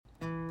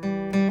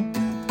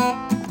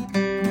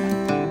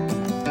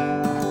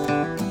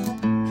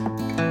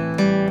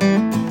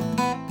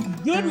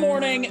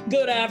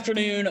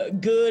afternoon,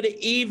 good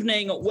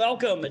evening.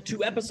 Welcome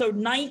to episode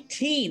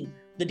 19 of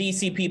the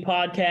DCP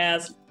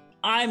podcast.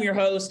 I'm your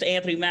host,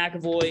 Anthony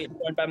McAvoy,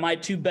 joined by my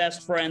two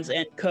best friends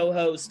and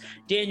co-hosts,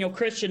 Daniel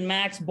Christian,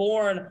 Max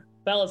Bourne.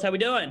 Fellas, how we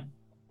doing?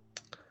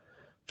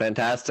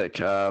 Fantastic.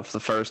 For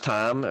the first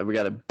time, we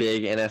got a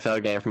big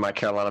NFL game from my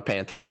Carolina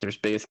Panthers,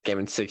 biggest game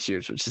in 6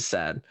 years, which is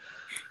sad.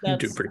 You're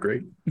doing pretty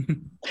great.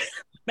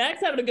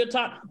 Max having a good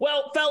time.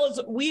 Well, fellas,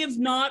 we have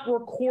not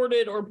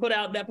recorded or put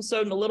out an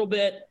episode in a little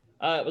bit.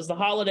 It was the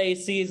holiday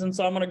season,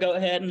 so I'm going to go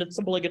ahead and it's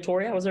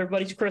obligatory. How was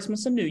everybody's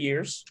Christmas and New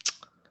Year's?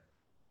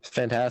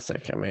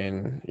 Fantastic. I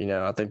mean,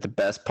 I think the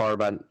best part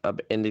about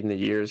ending the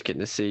year is getting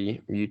to see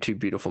you two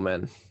beautiful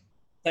men.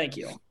 Thank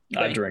you.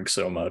 I drank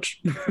so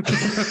much.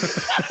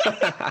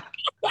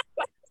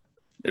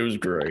 It was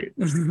great.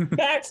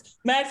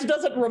 Max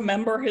doesn't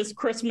remember his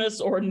Christmas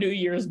or New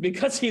Year's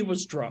because he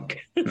was drunk.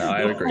 No, I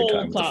had a great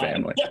time with the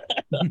family.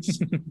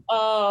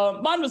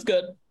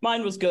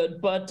 Mine was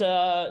good. But,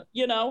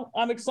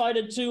 I'm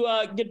excited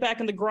to get back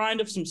in the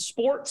grind of some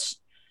sports.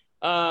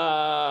 We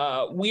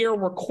are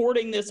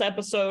recording this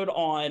episode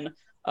on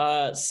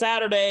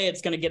Saturday.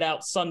 It's going to get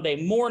out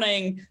Sunday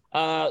morning.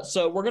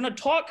 So we're going to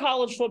talk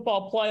college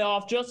football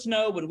playoff. Just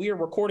know when we are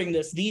recording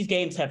this, these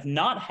games have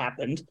not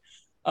happened.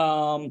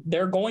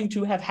 They're going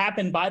to have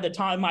happened by the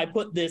time I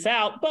put this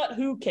out, but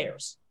who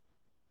cares?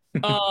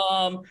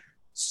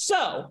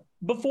 So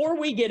before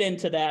we get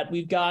into that,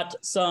 we've got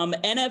some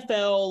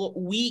NFL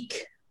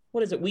week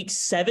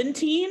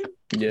 17?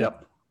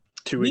 Yep.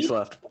 2 weeks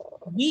left.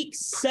 Week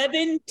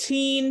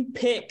 17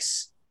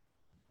 picks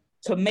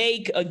to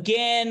make.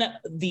 Again,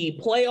 the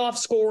playoff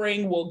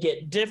scoring will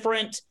get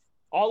different.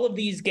 All of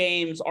these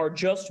games are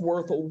just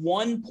worth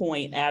 1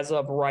 point as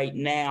of right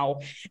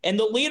now. And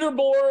the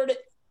leaderboard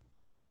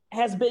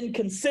has been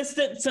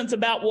consistent since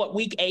about,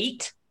 week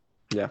 8?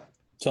 Yeah.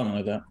 Something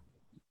like that.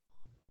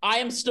 I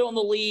am still in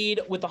the lead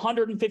with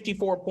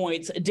 154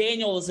 points.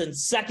 Daniel is in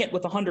second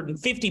with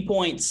 150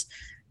 points.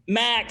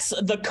 Max,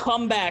 the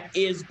comeback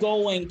is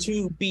going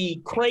to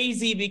be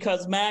crazy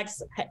because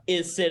Max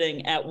is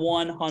sitting at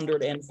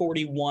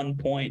 141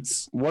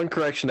 points. One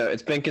correction, though.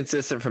 It's been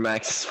consistent for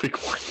Max this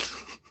week 1.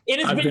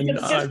 It has been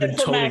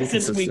consistent for Max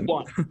this week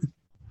 1.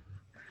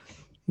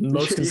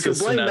 Most consistent.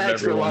 You can blame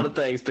Max for a lot of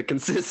things, but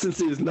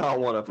consistency is not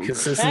one of them.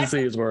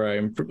 Consistency is where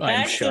I'm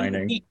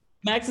shining.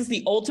 Max is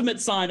the ultimate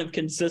sign of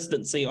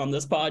consistency on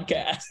this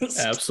podcast.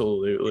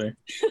 Absolutely.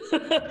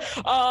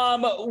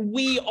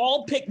 We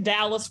all picked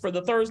Dallas for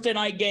the Thursday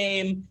night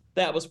game.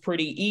 That was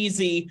pretty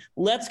easy.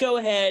 Let's go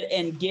ahead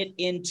and get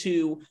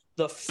into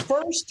the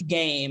first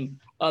game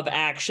of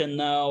action,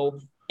 though.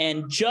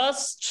 And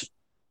just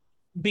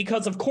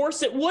because, of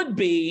course, it would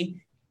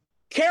be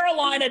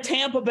Carolina,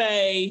 Tampa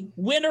Bay,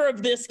 winner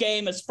of this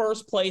game is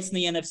first place in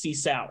the NFC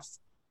South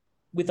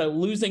with a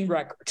losing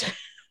record.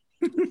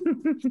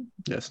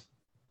 Yes.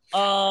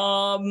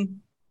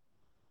 I'm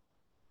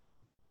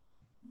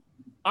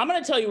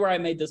going to tell you where I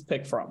made this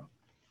pick from.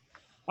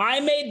 I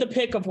made the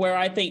pick of where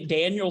I think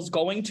Daniel's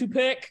going to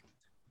pick.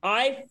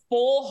 I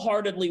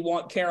full-heartedly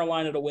want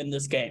Carolina to win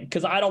this game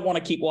because I don't want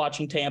to keep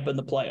watching Tampa in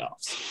the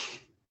playoffs.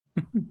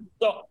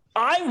 So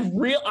I'm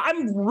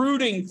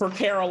rooting for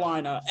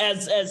Carolina.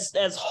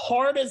 As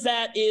hard as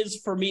that is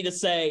for me to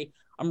say,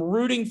 I'm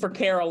rooting for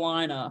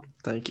Carolina.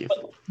 Thank you.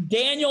 But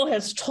Daniel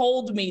has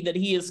told me that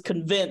he is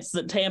convinced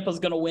that Tampa's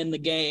going to win the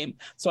game.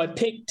 So I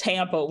picked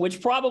Tampa,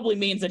 which probably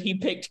means that he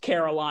picked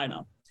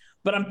Carolina.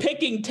 But I'm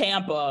picking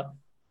Tampa.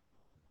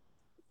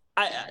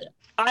 I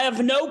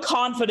have no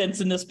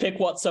confidence in this pick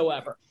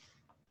whatsoever.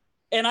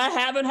 And I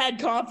haven't had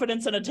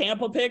confidence in a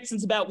Tampa pick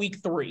since about week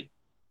 3.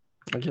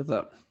 I get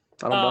that.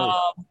 I don't blame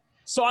you.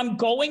 So I'm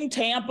going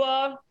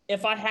Tampa.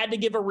 If I had to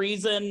give a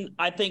reason,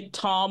 I think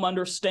Tom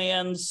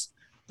understands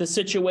the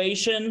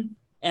situation,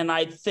 and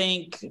I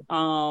think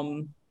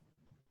I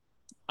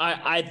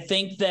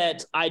think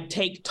that I'd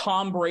take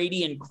Tom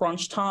Brady in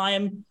crunch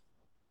time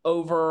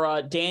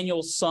over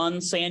Daniel's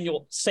son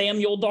Samuel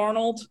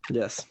Darnold.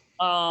 Yes.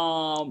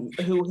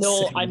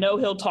 I know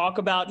he'll talk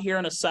about here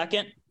in a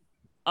second.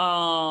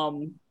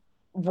 Ryan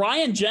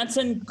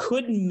Jensen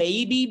could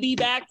maybe be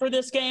back for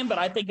this game, but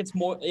I think it's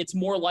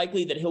more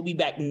likely that he'll be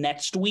back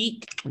next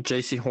week.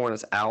 J.C. Horn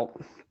is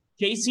out.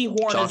 J.C.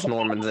 Horn Josh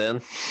Norman's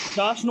in.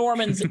 Josh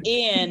Norman's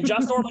in.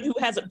 Josh Norman, who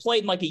hasn't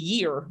played in like a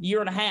year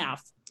and a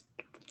half.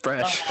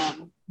 Fresh.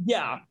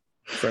 Yeah.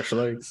 Fresh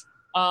legs.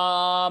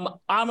 I'm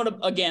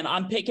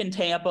picking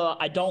Tampa.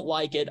 I don't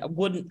like it.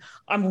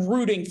 I'm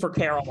rooting for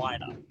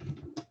Carolina,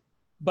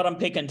 but I'm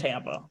picking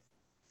Tampa.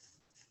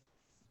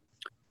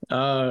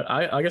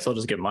 I guess I'll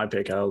just get my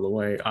pick out of the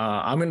way.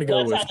 I'm going to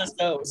go with. That's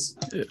how this goes.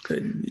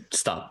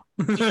 Stop.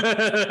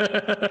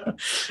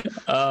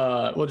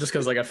 Well, just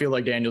because I feel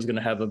like Daniel's going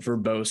to have a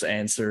verbose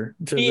answer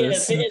to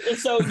this.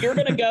 So you're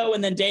going to go,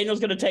 and then Daniel's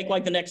going to take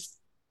the next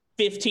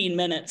 15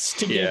 minutes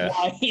to give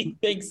why he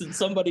thinks that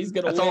somebody's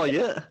going to win. That's all I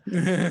get.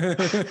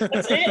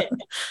 That's it.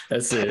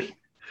 That's it.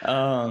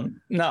 No,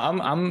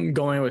 I'm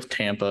going with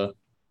Tampa.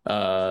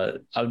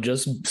 I'm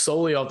just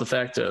solely off the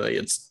fact that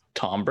it's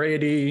Tom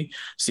Brady,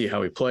 see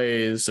how he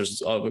plays.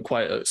 There's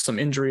quite some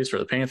injuries for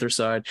the Panthers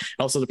side.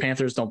 Also, the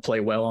Panthers don't play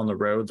well on the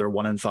road. They're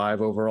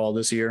 1-5 overall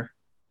this year.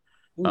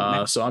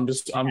 So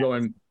I'm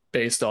going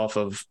based off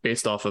of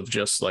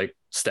just like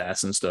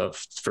stats and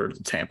stuff for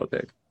the Tampa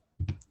pick.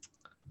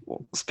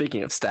 Well,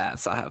 speaking of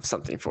stats, I have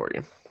something for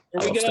you.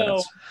 Here we go.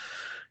 Stats.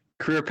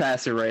 Career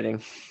passer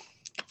rating,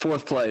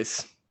 4th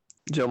place,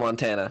 Joe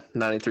Montana,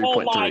 93.3.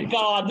 Oh my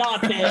God,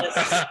 not this.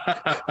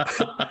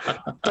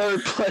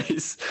 3rd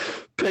place,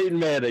 Peyton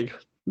Manning,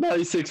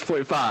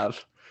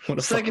 96.5.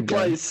 2nd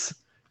place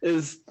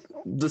is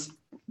the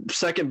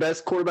second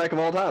best quarterback of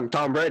all time,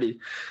 Tom Brady,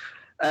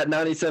 at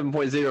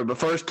 97.0. But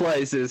 1st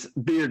place is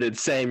bearded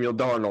Samuel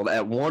Darnold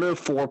at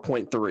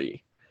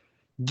 104.3.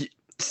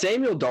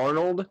 Samuel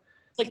Darnold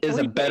is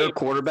a better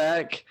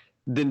quarterback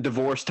than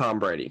divorced Tom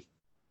Brady.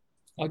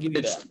 I'll give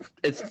you that.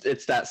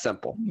 It's that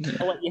simple.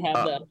 I'll let you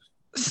have that.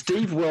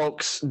 Steve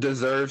Wilkes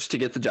deserves to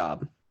get the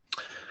job.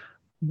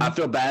 I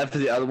feel bad for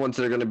the other ones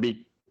that are going to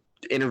be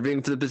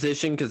interviewing for the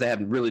position because they have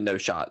really no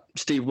shot.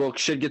 Steve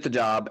Wilkes should get the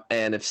job,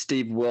 and if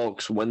Steve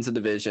Wilkes wins the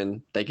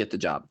division, they get the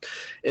job.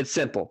 It's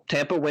simple.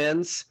 Tampa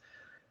wins.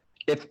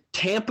 If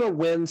Tampa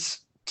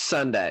wins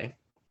Sunday,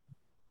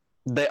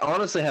 they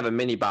honestly have a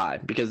mini bye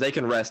because they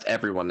can rest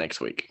everyone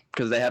next week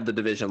because they have the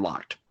division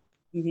locked.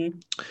 Mm-hmm.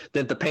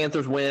 Then if the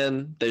Panthers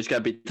win, they just got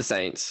to beat the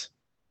Saints.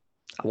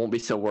 I won't be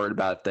so worried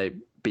about if they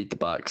beat the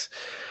Bucs.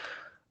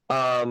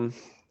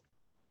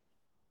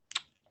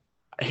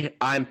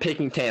 I'm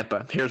picking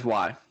Tampa. Here's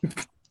why.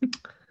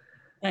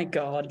 Thank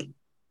God.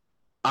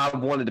 I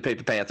wanted to pick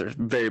the Panthers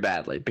very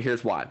badly, but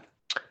here's why.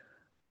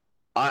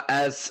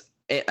 As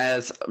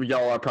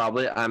y'all are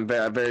probably, I'm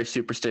a very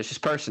superstitious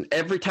person.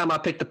 Every time I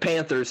pick the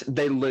Panthers,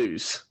 they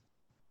lose.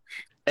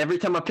 Every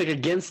time I pick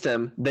against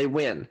them, they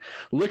win.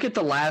 Look at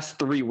the last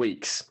 3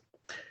 weeks.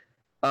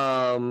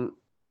 I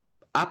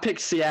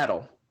picked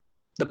Seattle.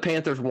 The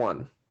Panthers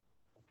won.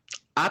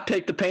 I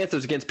picked the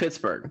Panthers against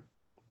Pittsburgh.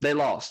 They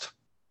lost.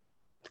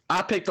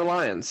 I picked the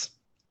Lions.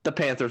 The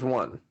Panthers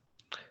won.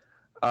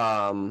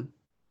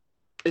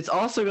 It's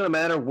also going to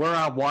matter where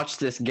I watch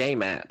this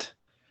game at.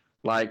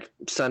 Like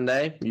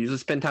Sunday, usually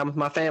spend time with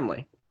my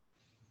family.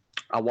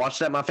 I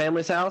watched at my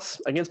family's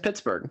house against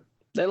Pittsburgh.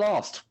 They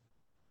lost.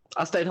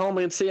 I stayed home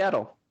against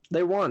Seattle.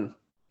 They won.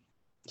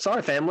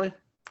 Sorry, family.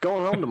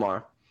 Going home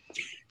tomorrow.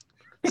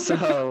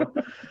 So,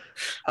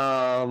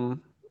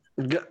 I'm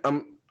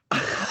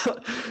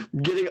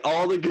getting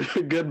all the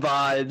good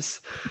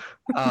vibes.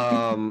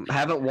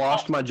 Haven't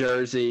washed my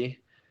jersey.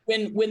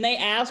 When they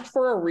ask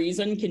for a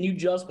reason, can you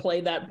just play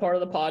that part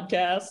of the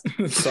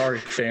podcast? Sorry,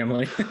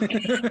 family.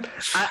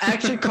 I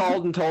actually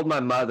called and told my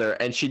mother,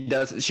 and she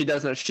doesn't.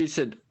 She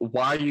said,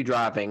 "Why are you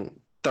driving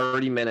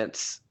 30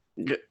 minutes?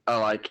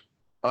 Why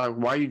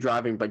are you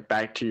driving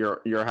back to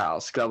your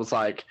house?" Because I was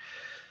like,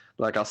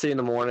 I'll see you in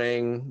the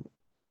morning.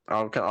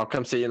 I'll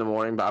come see you in the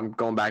morning, but I'm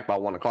going back by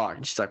 1 o'clock.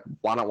 And she's like,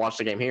 "Why not watch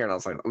the game here?" And I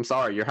was like, "I'm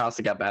sorry, your house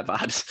has got bad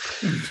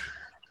vibes."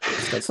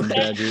 That's some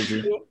bad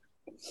juju.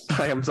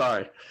 I'm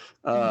sorry.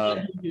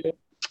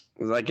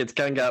 It's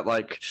kind of got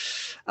I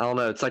don't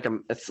know. It's like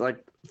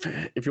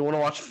if you want to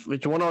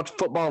watch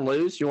football and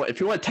lose, if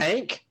you want to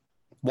tank,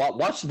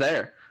 watch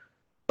there.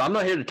 But I'm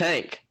not here to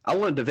tank. I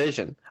want a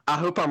division. I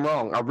hope I'm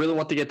wrong. I really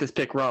want to get this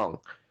pick wrong.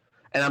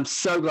 And I'm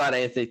so glad,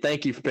 Anthony.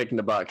 Thank you for picking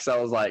the Bucs.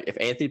 I was like, if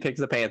Anthony picks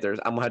the Panthers,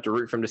 I'm gonna have to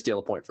root for him to steal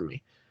a point from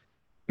me.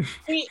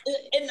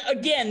 And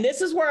again,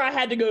 this is where I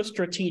had to go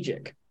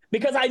strategic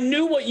because I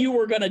knew what you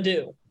were gonna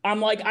do. I'm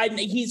like,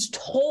 he's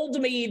told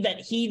me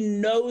that he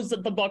knows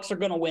that the Bucs are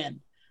gonna win.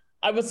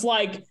 I was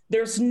like,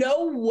 there's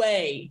no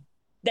way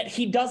that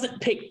he doesn't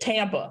pick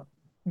Tampa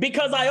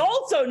because I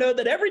also know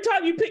that every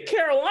time you pick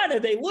Carolina,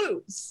 they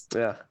lose.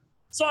 Yeah.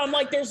 So I'm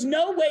like, there's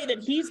no way that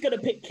he's gonna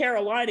pick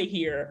Carolina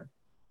here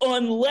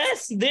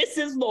unless this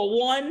is the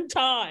one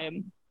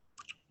time.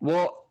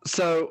 Well,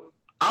 so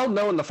I'll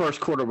know in the first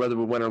quarter whether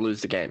we win or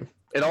lose the game.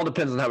 It all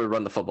depends on how we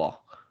run the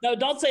football. No,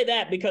 don't say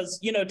that because,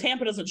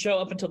 Tampa doesn't show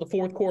up until the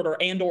fourth quarter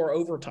and or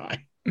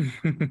overtime.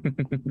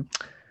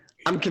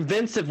 I'm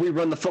convinced if we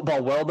run the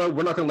football well, though,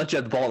 we're not going to let you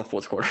have the ball in the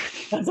fourth quarter.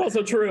 That's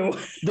also true.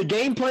 The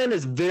game plan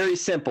is very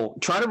simple.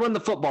 Try to run the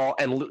football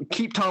and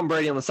keep Tom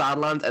Brady on the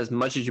sidelines as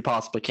much as you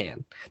possibly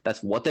can.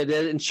 That's what they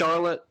did in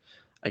Charlotte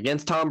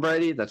against Tom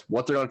Brady. That's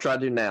what they're going to try to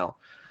do now.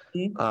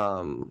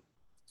 Mm-hmm.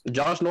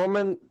 Josh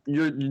Norman,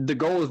 the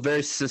goal is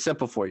very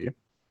simple for you.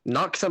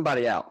 Knock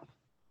somebody out.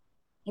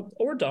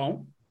 Or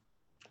don't.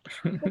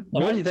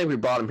 What do you think we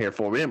brought him here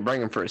for? We didn't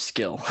bring him for his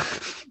skill.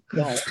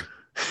 No.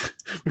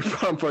 We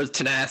brought him for his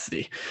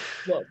tenacity.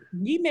 Look,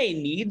 we may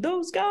need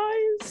those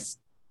guys.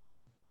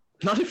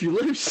 Not if you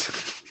lose.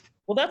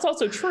 Well, that's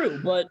also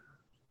true, but...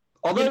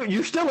 Although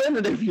you're still in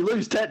it if you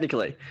lose,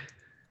 technically.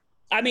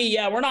 I mean,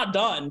 yeah, we're not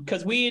done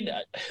because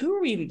who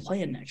are we even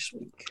playing next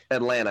week?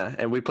 Atlanta,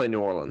 and we play New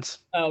Orleans.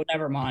 Oh,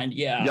 never mind.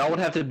 Yeah. Y'all would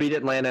have to beat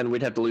Atlanta, and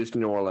we'd have to lose to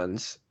New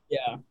Orleans.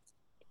 Yeah.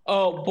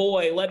 Oh,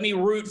 boy, let me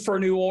root for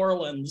New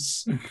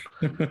Orleans.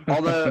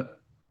 Although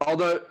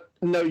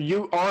No,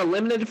 you are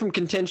eliminated from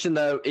contention,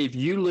 though, if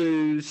you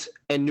lose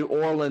and New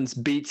Orleans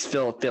beats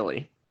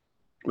Philly,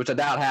 which I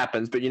doubt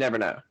happens, but you never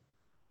know.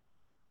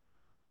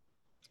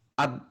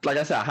 Like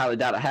I said, I highly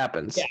doubt it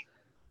happens. Yeah.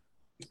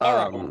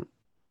 All right.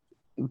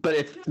 But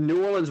if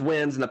New Orleans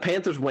wins and the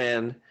Panthers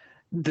win,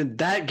 then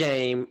that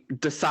game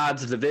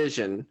decides the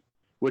division,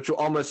 which will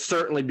almost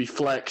certainly be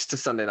flexed to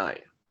Sunday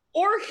night.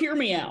 Or hear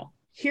me out.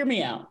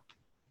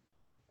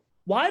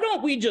 Why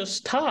don't we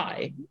just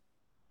tie?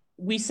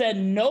 We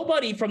send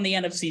nobody from the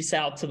NFC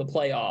South to the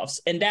playoffs,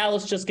 and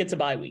Dallas just gets a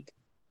bye week.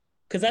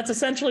 Because that's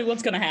essentially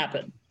what's going to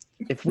happen.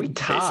 If we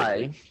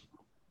tie,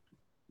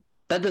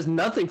 that does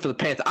nothing for the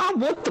Panthers. I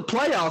want the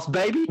playoffs,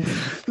 baby.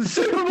 The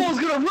Super Bowl is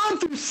going to run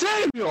through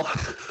Samuel.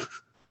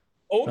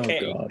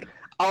 Okay. Oh,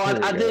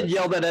 God. I did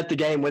yell that at the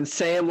game when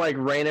Sam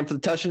ran in for the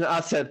touchdown. I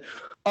said,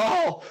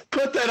 "Oh,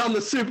 put that on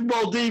the Super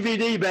Bowl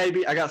DVD,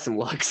 baby." I got some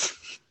looks.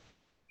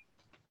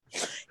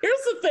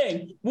 Here's the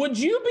thing. Would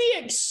you be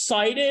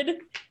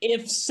excited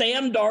if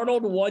Sam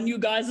Darnold won you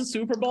guys a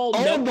Super Bowl?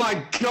 Oh,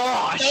 my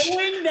gosh.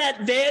 Knowing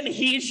that then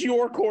he's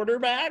your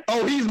quarterback?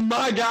 Oh, he's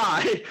my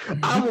guy.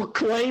 I will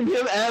claim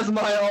him as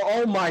my own.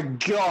 Oh, my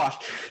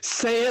gosh.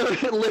 Sam,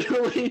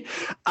 literally,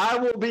 I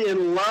will be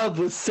in love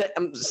with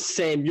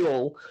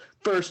Samuel,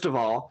 first of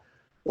all.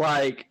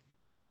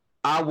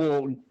 I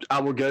will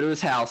go to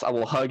his house. I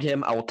will hug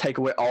him. I will take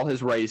away all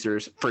his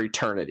razors for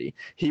eternity.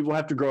 He will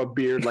have to grow a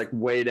beard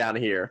way down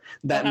here.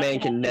 That man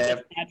can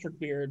never. Patrick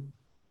beard.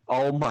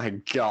 Oh my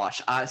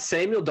gosh!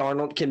 Samuel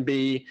Darnold can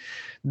be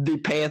the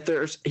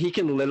Panthers. He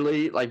can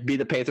literally be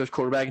the Panthers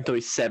quarterback until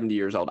he's 70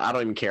 years old. I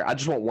don't even care. I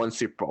just want one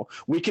Super Bowl.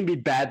 We can be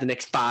bad the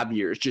next 5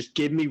 years. Just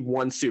give me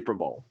one Super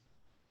Bowl.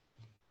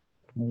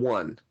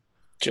 One.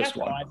 Just That's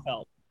one. How I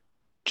felt.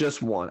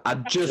 Just one. I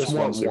just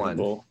want Super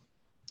Bowl.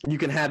 You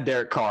can have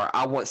Derek Carr.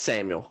 I want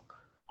Samuel.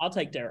 I'll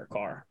take Derek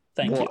Carr.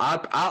 Thank you. I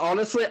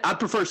honestly, I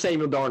prefer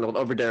Samuel Darnold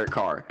over Derek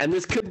Carr. And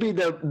this could be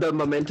the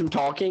momentum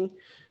talking.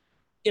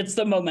 It's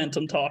the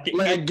momentum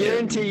talking. I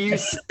guarantee you,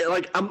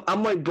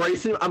 I'm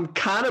bracing. I'm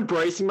kind of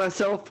bracing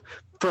myself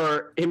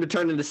for him to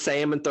turn into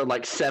Sam and throw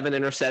 7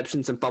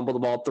 interceptions and fumble the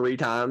ball 3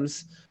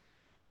 times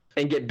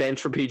and get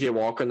benched for PJ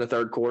Walker in the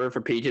third quarter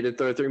for PJ to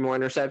throw 3 more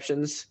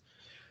interceptions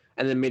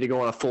and then me to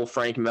go on a full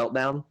Frank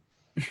meltdown.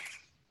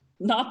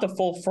 Not the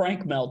full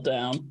Frank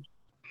meltdown.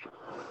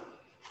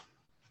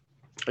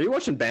 Are you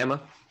watching Bama?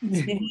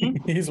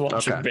 He's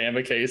watching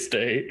Bama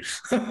K-State.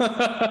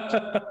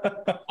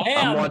 I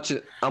am.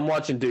 I'm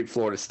watching Duke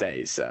Florida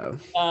State. So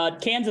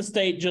Kansas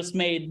State just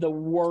made the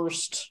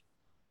worst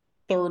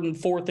 3rd and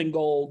 4th and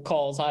goal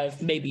calls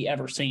I've maybe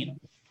ever seen.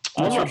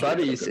 One of my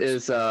buddies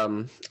is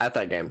at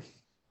that game.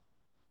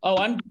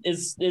 Oh,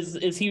 is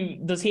he?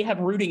 Does he have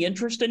rooting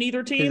interest in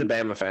either team? He's a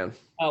Bama fan.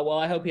 Oh well,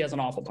 I hope he has an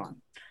awful time.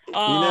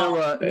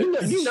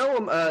 You know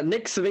him,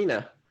 Nick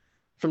Savina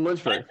from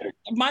Lynchburg.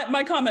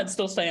 My comment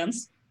still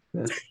stands.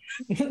 Yeah.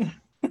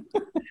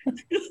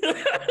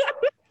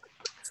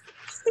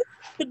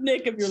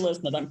 Nick, if you're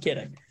listening, I'm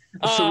kidding.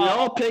 So we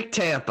all picked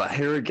Tampa.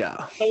 Here we go.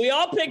 So we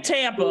all picked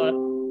Tampa.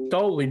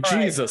 Holy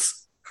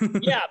Jesus.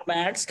 Yeah,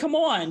 Max, come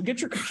on.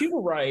 Get your computer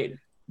right.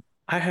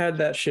 I had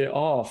that shit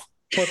off.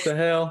 What the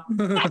hell?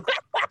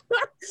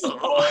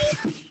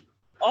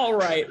 All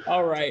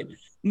right.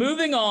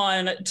 Moving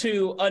on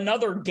to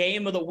another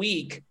game of the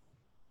week.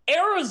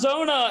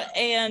 Arizona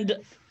and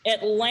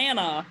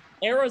Atlanta.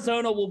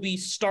 Arizona will be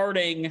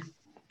starting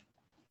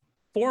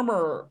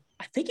I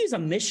think he's a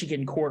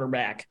Michigan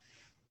quarterback,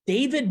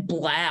 David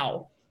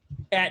Blau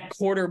at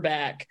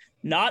quarterback.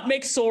 Not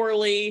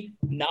McSorley,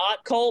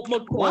 not Colt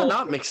McCoy. Why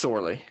not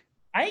McSorley?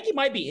 I think he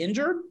might be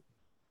injured.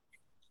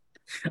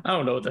 I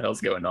don't know what the hell's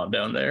going on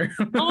down there.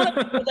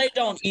 They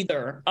don't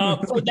either.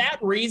 For that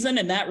reason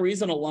and that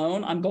reason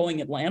alone, I'm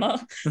going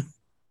Atlanta.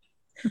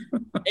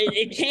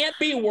 It can't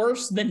be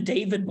worse than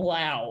David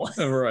Blau.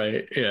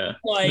 Right, yeah.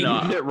 You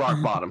hit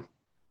rock bottom.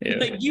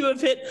 Yeah. You have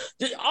hit,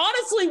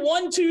 honestly,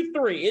 1, 2,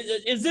 3.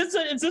 Is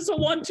this a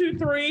 1, 2,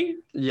 3?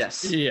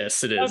 Yes.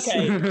 Yes, it is.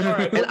 Okay. All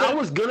right. And I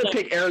was going to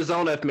pick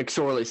Arizona if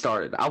McSorley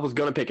started. I was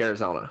going to pick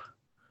Arizona.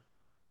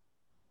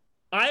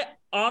 I'd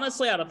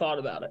have thought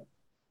about it.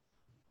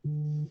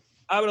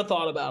 I would have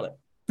thought about it.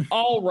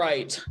 All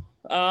right.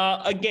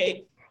 A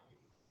game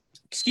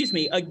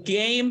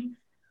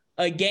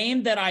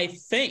that I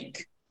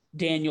think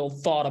Daniel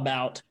thought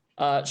about,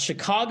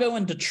 Chicago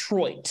and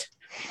Detroit.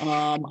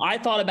 I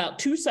thought about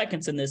 2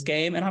 seconds in this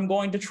game, and I'm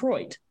going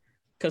Detroit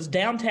because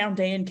downtown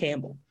Dan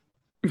Campbell.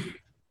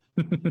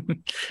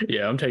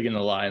 Yeah, I'm taking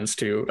the Lions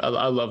too.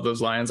 I love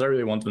those Lions. I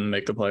really want them to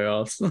make the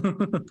playoffs.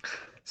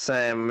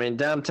 Sam,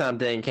 downtown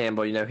Dan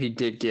Campbell, he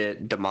did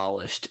get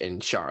demolished in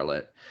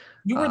Charlotte.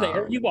 You were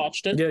there. You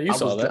watched it. Yeah, you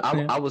saw that.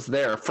 I was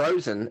there,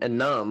 frozen and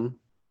numb,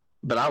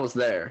 but I was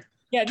there.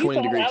 Yeah,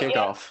 20-degree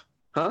kickoff. Yet?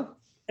 Huh?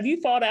 Have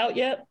you thawed out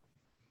yet?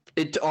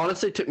 It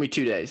honestly took me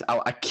 2 days.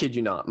 I kid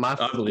you not. My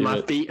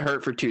feet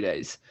hurt for 2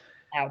 days.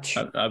 Ouch.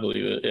 I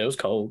believe it. It was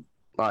cold.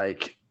 I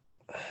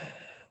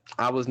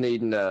was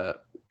needing a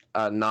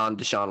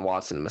non-Deshaun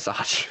Watson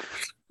massage.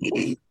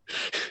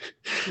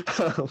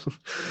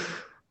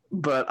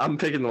 but I'm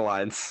picking the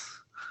Lions.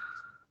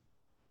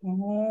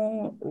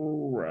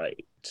 All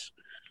right.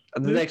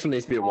 The next one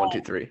needs to be a 1,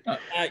 2, 3.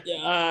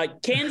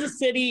 Kansas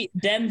City,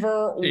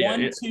 Denver,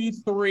 1, 2,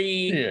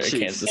 3. Yeah,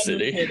 Kansas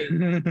City.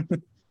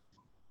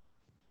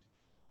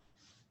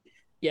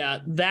 Yeah,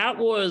 that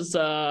was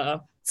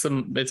it's a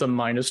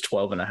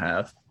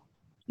 -12.5.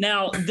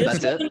 Now this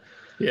That's one, it?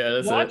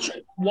 Yeah, that's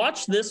it.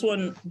 Watch this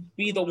one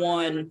be the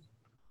one.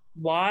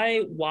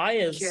 Why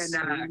is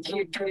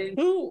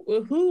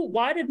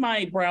why did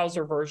my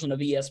browser version of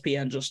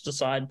ESPN just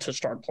decide to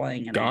start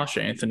playing an Gosh,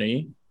 ad?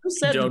 Anthony. Who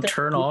said Don't that?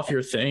 turn off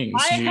your things.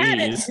 I had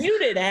it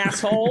muted,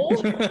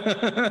 asshole.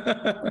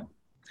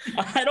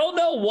 I don't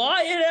know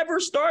why it ever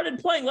started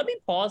playing. Let me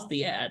pause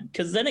the ad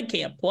because then it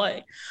can't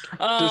play.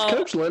 Does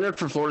Coach Leonard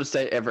for Florida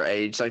State ever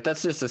age? Like,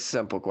 that's just a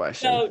simple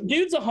question. No,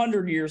 dude's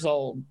 100 years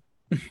old.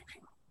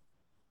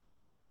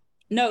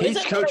 No,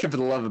 he's coaching for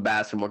the love of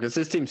basketball because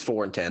his team's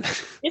 4-10.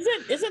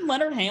 Isn't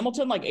Leonard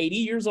Hamilton like 80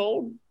 years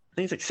old? I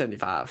think he's like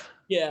 75.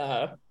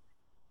 Yeah.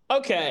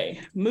 Okay,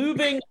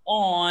 moving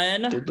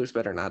on. Dude looks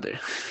better than I do.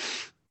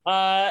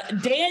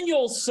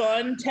 Daniel's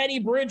son, Teddy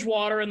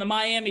Bridgewater, and the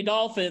Miami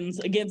Dolphins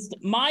against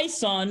my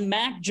son,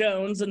 Mac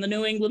Jones, and the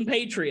New England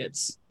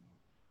Patriots.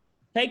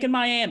 Taking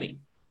Miami.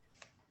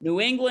 New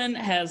England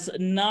has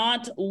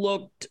not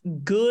looked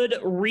good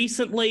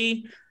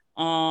recently.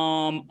 A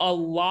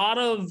lot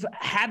of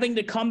having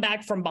to come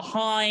back from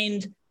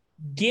behind,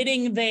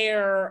 getting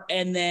there,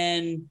 and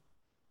then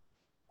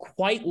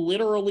quite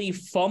literally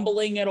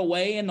fumbling it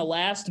away in the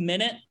last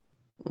minute.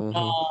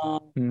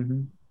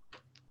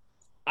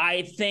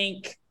 I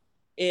think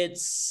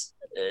it's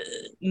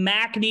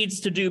Mac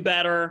needs to do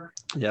better.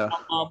 Yeah.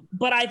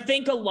 But I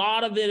think a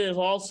lot of it is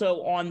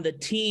also on the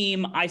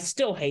team. I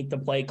still hate the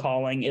play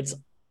calling. It's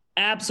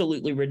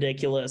absolutely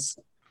ridiculous.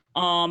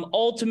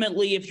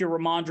 Ultimately, if you're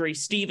Ramondre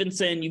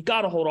Stevenson, you've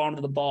got to hold on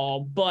to the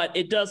ball, but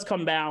it does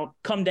come down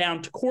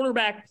to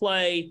quarterback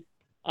play.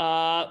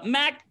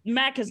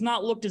 Mac has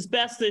not looked his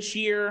best this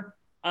year.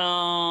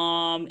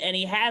 And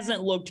he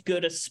hasn't looked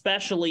good,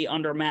 especially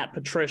under Matt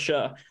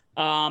Patricia.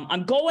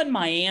 I'm going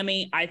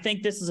Miami. I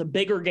think this is a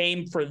bigger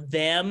game for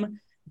them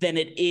than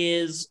it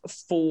is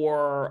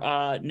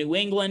for New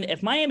England.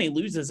 If Miami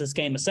loses this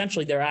game,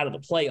 essentially they're out of the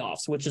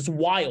playoffs, which is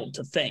wild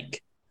to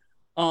think.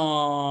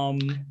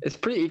 It's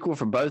pretty equal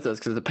for both of us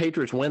because the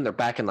Patriots win, they're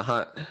back in the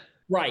hunt.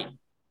 Right.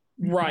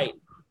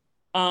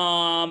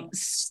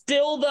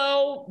 Still,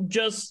 though,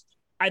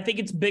 I think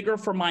it's bigger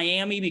for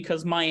Miami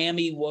because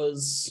Miami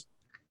was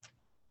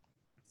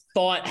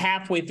thought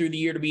halfway through the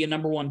year to be a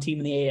number one team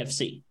in the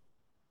AFC.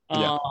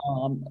 Yeah.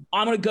 I'm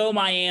going to go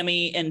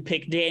Miami and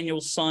pick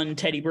Daniel's son,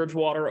 Teddy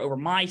Bridgewater, over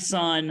my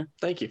son.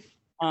 Thank you.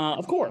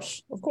 Of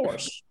course.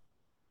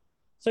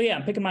 So, yeah,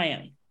 I'm picking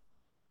Miami.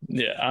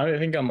 Yeah, I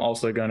think I'm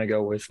also going to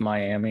go with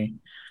Miami.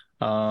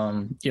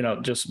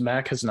 Just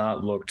Mac has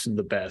not looked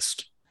the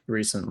best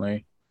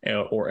recently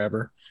or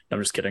ever. I'm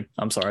just kidding.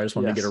 I'm sorry. I just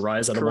wanted to get a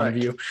rise out of one of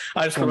you.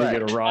 Wanted to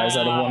get a rise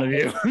out of one of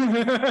you.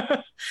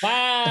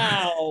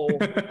 Wow.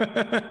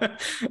 But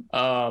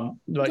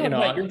don't talk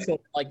about your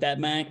children like that,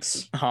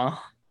 Max. Huh?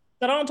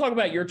 I don't talk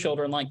about your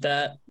children like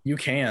that. You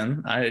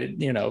can.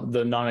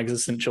 The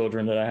non-existent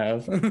children that I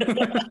have.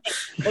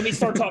 Let me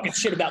start talking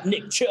shit about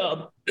Nick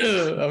Chubb.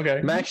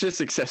 Okay. Max just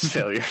success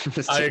failure.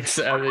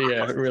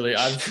 Yeah, really.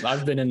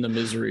 I've been in the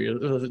misery,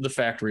 the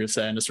factory of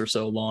sadness for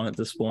so long at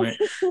this point.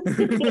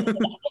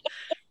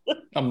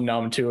 I'm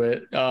numb to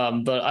it.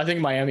 But I think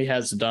Miami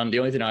has done. The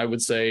only thing I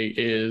would say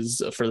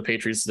is for the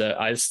Patriots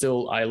that I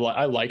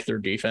like their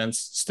defense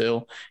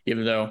still,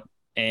 even though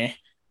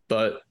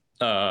but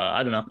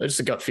I don't know. It's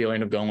just a gut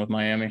feeling of going with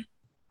Miami.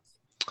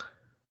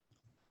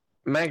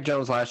 Mac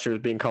Jones last year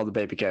was being called the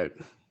baby goat.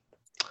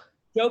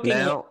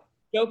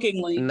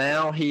 Jokingly.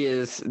 Now he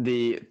is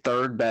the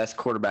third best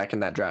quarterback in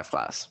that draft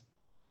class,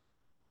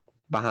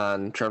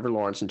 behind Trevor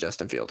Lawrence and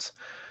Justin Fields.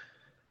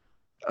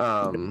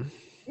 I'm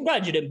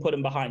glad you didn't put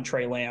him behind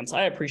Trey Lance.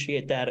 I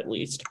appreciate that at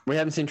least. We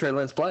haven't seen Trey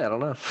Lance play. I don't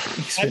know.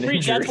 That's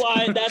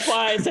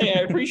why I say I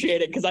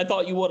appreciate it because I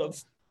thought you would have.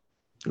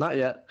 Not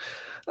yet.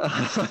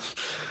 Well,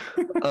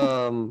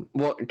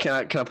 can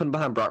I put him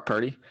behind Brock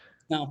Purdy?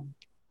 No.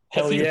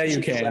 Hell yeah,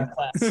 you can.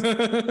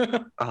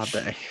 Oh,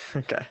 dang.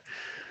 Okay.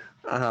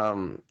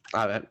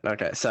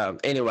 Okay. So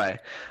anyway,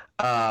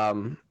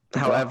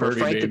 however,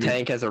 Frank the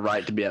Tank has a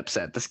right to be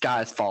upset. The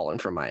sky is falling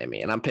for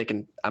Miami, and I'm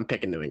picking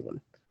New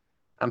England.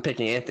 I'm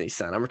picking Anthony's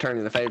son. I'm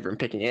returning the favor and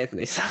picking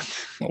Anthony's son.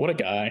 What a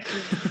guy.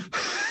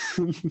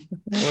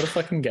 What a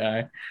fucking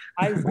guy.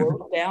 I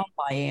wrote down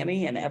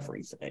Miami and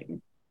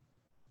everything.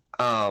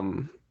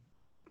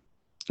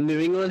 New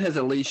England has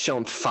at least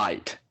shown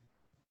fight.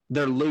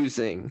 They're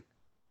losing,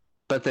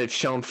 but they've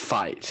shown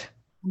fight.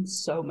 I'm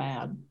so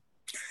mad.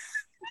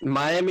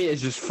 Miami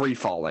is just free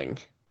falling.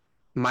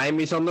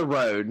 Miami's on the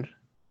road.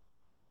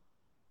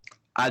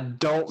 I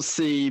don't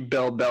see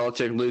Bill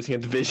Belichick losing a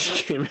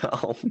division game at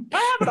home.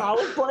 I have an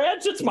olive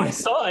branch. It's my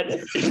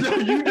son. No,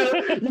 you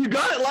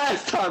got it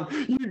last time.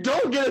 You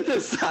don't get it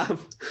this time.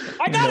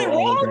 I got it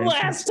wrong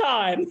last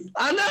time.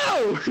 I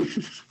know.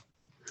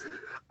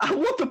 I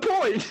want the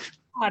point.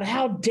 God,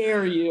 how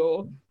dare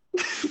you?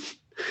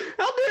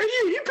 How dare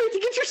you? You picked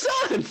against your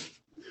son.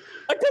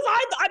 Because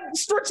I'm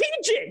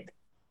strategic.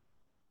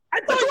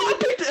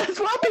 That's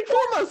why I picked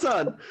for my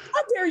son.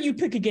 How dare you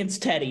pick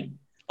against Teddy?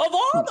 Of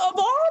all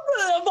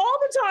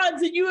the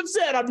times that you have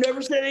said, I've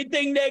never said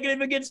anything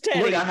negative against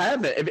Teddy. Look, I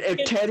haven't.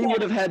 If Teddy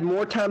would have had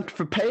more time to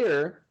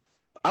prepare,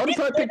 I would have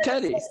probably picked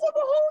Teddy. The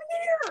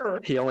whole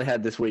year. He only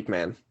had this week,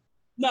 man.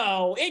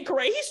 No,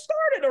 incorrect. He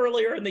started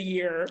earlier in the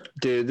year.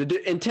 Dude,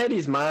 in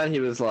Teddy's mind,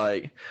 he was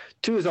like,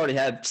 Tua's already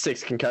had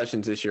 6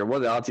 concussions this year. What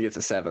are the odds he gets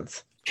a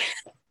 7th?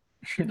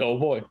 Oh,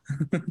 boy.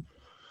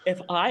 If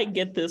I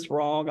get this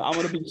wrong, I'm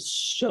going to be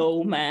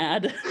so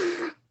mad.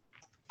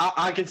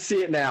 I can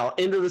see it now.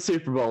 Into the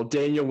Super Bowl,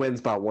 Daniel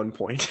wins by 1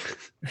 point.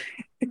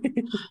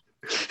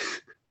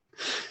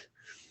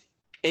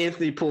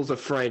 Anthony pulls a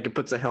Frank and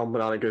puts a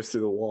helmet on and goes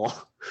through the wall.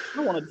 I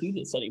don't want to do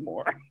this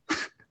anymore.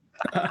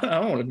 I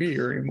don't want to be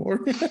here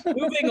anymore.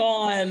 Moving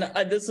on,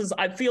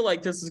 I feel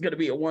like this is going to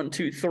be a 1,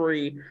 2,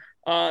 3.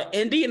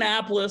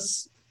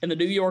 Indianapolis and the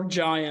New York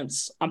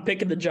Giants. I'm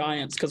picking the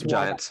Giants because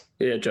Giants.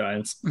 Yeah,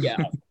 Giants. Yeah.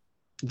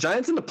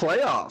 Giants in the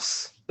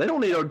playoffs. They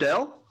don't need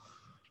Odell.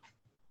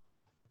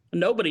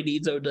 Nobody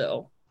needs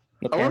Odell.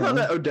 I wonder how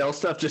that Odell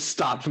stuff just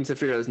stopped once they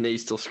figured out his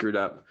knee's still screwed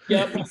up.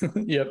 Yep.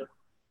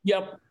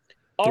 Yep.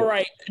 All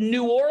right.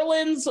 New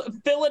Orleans,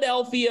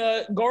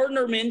 Philadelphia,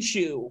 Gardner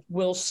Minshew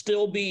will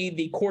still be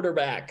the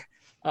quarterback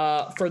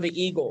for the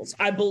Eagles,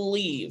 I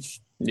believe.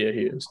 Yeah,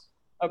 he is.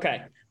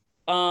 Okay.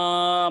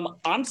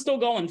 I'm still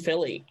going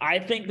Philly. I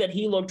think that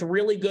he looked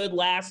really good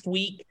last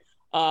week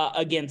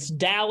against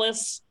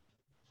Dallas.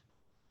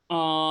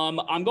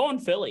 I'm going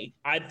Philly.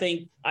 I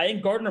think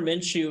Gardner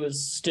Minshew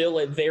is still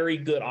a very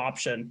good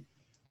option.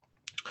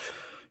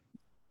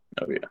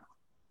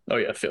 Oh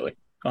yeah, Philly.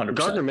 100%.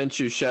 Gardner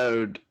Minshew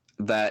showed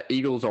that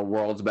Eagles are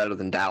worlds better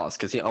than Dallas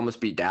because he almost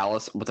beat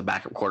Dallas with a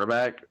backup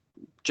quarterback.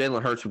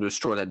 Jalen Hurts would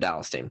destroy that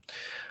Dallas team.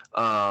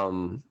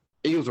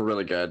 Eagles are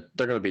really good.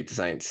 They're going to beat the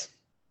Saints.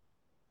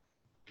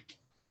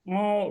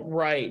 All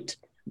right.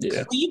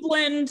 Yeah.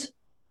 Cleveland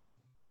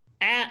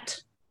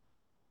at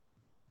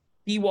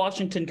the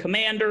Washington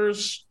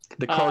Commanders.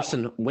 The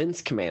Carson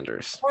Wentz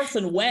Commanders.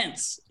 Carson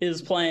Wentz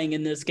is playing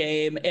in this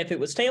game. If it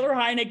was Taylor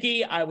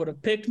Heineke, I would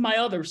have picked my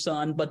other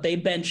son, but they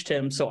benched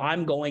him, so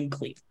I'm going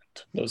Cleveland.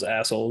 Those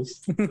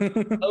assholes.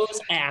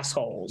 Those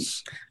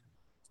assholes.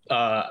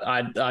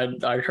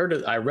 I heard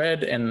it. I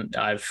read and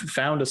I've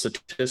found a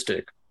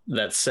statistic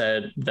that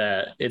said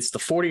that it's the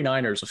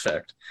 49ers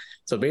effect.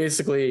 So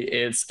basically,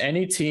 it's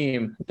any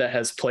team that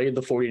has played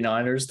the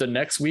 49ers, the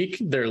next week,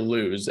 they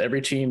lose.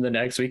 Every team the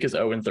next week is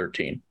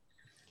 0-13.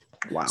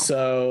 Wow.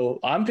 So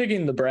I'm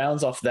picking the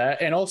Browns off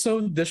that. And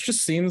also, this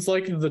just seems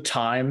like the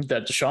time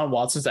that Deshaun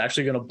Watson's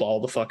actually going to ball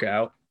the fuck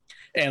out.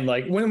 And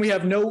like when we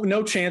have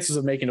no chances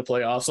of making the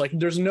playoffs, like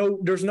there's no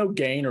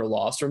gain or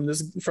loss from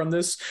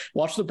this.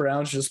 Watch the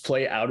Browns just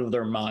play out of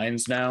their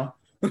minds now.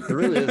 It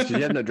really is because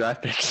you have no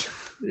draft picks.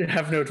 You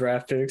have no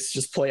draft picks.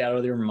 Just play out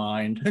of your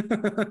mind.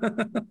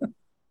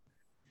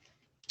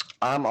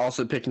 I'm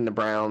also picking the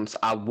Browns.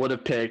 I would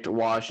have picked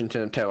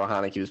Washington if Taylor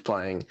Heineke was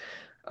playing.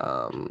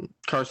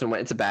 Carson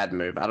Wentz, it's a bad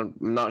move. I'm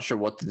not sure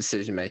what the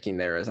decision making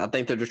there is. I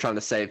think they're just trying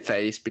to save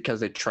face because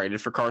they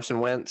traded for Carson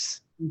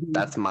Wentz. Mm-hmm.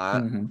 That's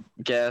my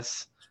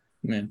guess.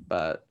 Man.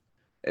 But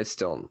it's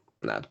still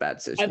not a bad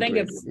decision. I think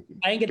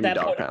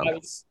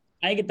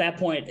at that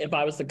point, if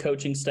I was the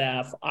coaching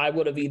staff, I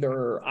would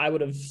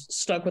have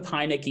stuck with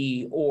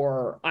Heineke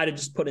or I'd have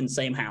just put in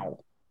Sam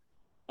Howell.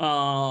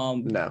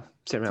 No,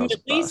 Sam Howell's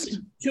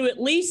to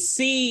at least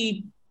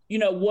see,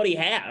 what he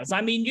has.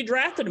 I mean, you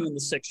drafted him in the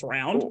 6th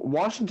round.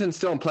 Washington's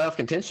still in playoff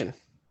contention.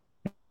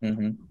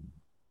 Mm-hmm.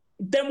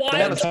 Then why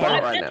have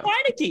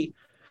Heineke? See,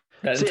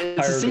 it's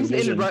the season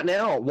ended right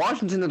now.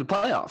 Washington's in the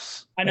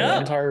playoffs. I know. The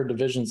entire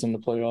division's in the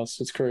playoffs.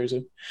 It's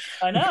crazy.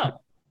 I know.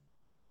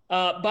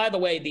 By the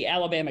way, the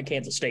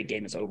Alabama-Kansas State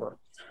game is over.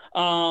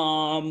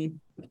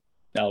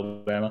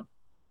 Alabama.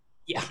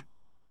 Yeah.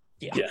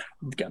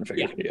 Kind of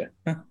figured.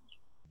 Yeah.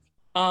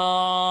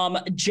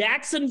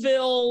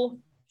 Jacksonville,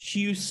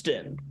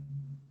 Houston.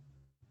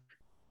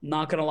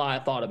 Not gonna lie, I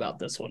thought about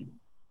this one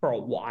for a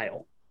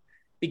while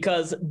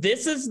because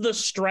this is the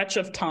stretch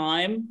of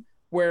time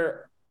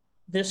where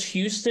this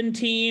Houston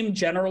team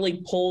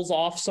generally pulls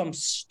off some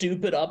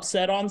stupid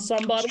upset on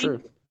somebody. It's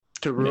true.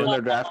 To ruin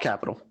their draft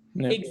capital.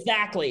 Yeah.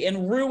 Exactly,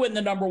 and ruin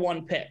the number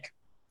 1 pick.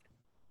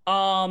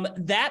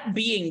 That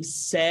being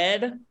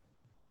said,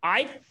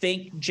 I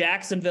think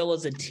Jacksonville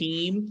is a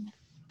team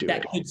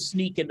that could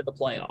sneak into the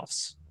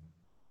playoffs.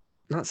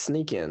 Not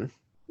sneak in.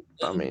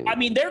 I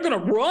mean, they're going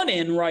to run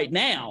in right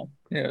now.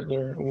 Yeah,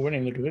 they're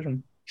winning the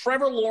division.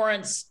 Trevor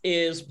Lawrence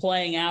is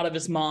playing out of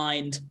his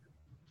mind.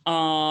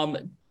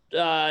 Travis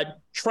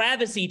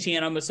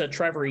Etienne, I almost said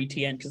Trevor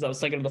Etienne because I was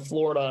thinking of the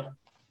Florida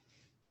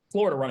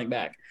running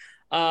back.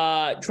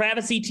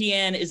 Travis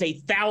Etienne is a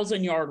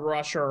 1,000-yard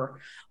rusher.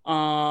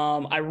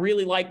 I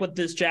really like what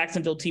this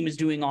Jacksonville team is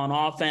doing on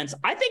offense.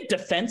 I think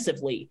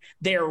defensively,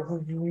 they're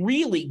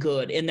really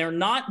good, and they're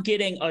not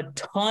getting a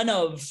ton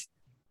of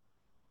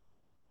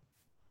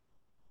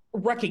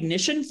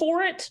recognition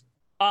for it.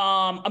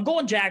 I'm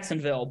going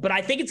Jacksonville, but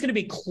I think it's going to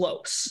be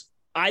close.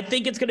 I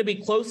think it's going to be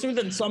closer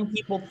than some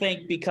people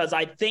think, because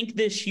I think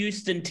this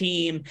Houston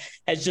team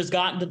has just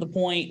gotten to the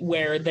point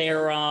where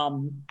they're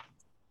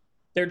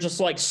just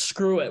like,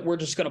 screw it, we're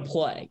just going to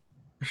play.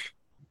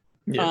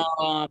 Yeah.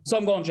 So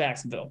I'm going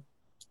Jacksonville.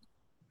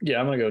 Yeah,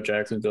 I'm going to go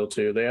Jacksonville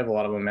too. They have a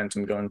lot of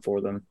momentum going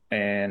for them,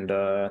 and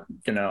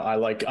I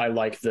like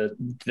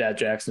that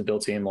Jacksonville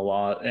team a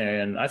lot,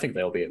 and I think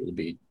they'll be able to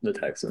beat the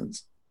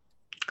Texans.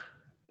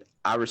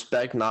 I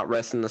respect not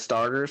resting the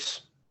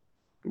starters.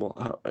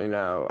 Well, I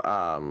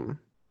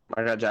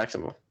got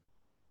Jacksonville.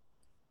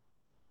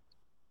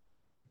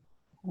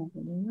 All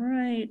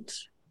right.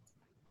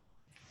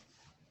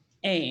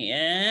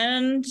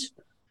 And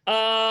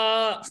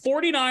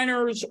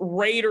 49ers,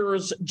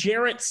 Raiders,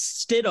 Jarrett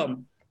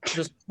Stidham,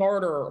 the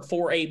starter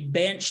for a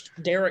benched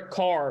Derek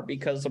Carr,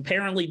 because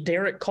apparently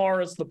Derek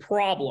Carr is the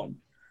problem.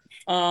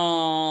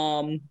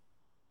 Probably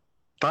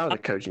the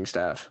coaching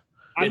staff.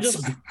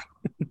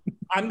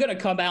 I'm going to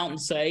come out and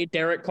say,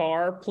 Derek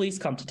Carr, please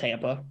come to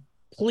Tampa.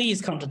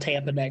 Please come to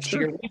Tampa next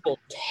year. We will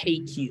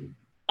take you.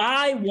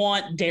 I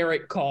want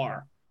Derek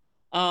Carr.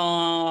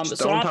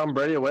 Just throwing Tom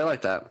Brady away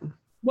like that.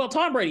 Well,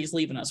 Tom Brady's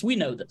leaving us. We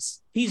know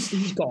this.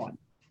 He's gone.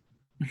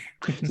 You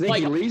think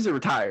he leaves or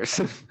retires?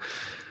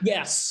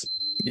 Yes.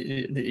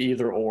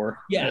 Either or.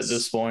 Yes. At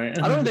this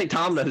point. I don't think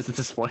Tom knows at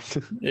this point.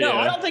 No,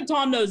 I don't think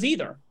Tom knows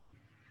either.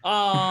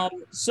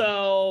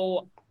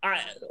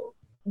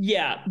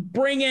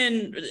 Bring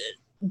in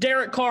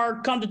Derek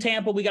Carr, come to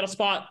Tampa. We got a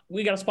spot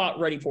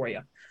ready for you.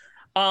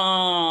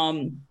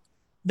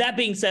 That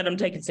being said, I'm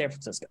taking San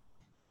Francisco.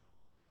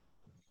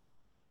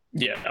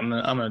 Yeah, I'm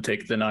gonna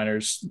take the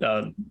Niners.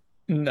 I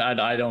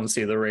don't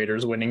see the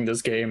Raiders winning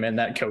this game, and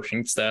that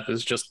coaching staff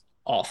is just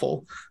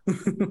awful.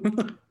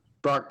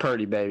 Brock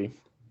Purdy, baby.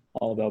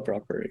 All about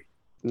Brock Purdy.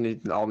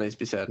 All needs to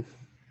be said.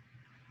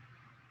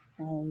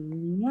 All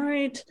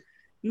right.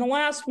 And the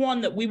last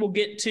one that we will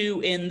get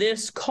to in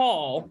this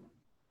call,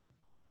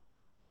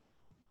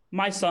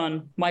 my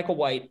son, Michael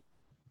White,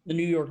 the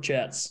New York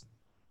Jets,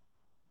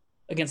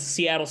 against the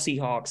Seattle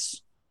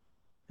Seahawks,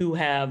 who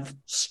have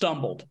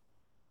stumbled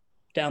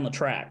down the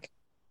track.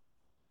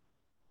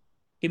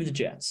 Give me the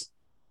Jets.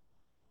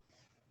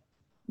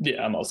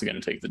 Yeah, I'm also going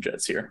to take the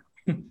Jets here.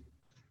 Give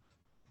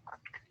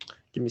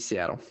me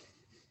Seattle.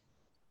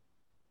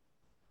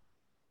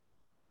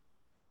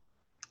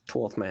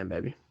 12th man,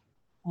 baby.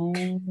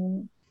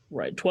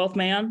 Right, 12th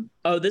man.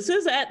 Oh, this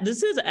is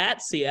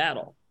at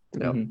Seattle.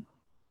 Yep.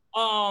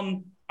 Mm-hmm.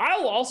 I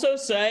will also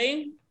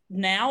say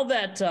now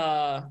that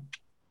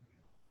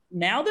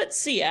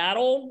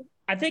Seattle,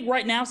 I think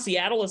right now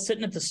Seattle is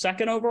sitting at the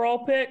 2nd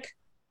overall pick.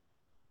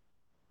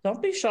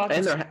 Don't be shocked.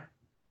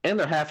 And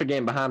they're half a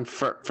game behind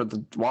for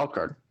the wild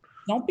card.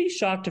 Don't be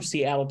shocked if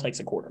Seattle takes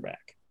a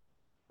quarterback.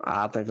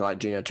 I think they like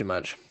Geno too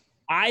much.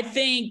 I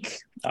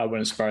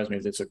wouldn't surprise me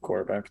if it's a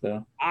quarterback,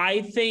 though.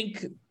 I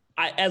think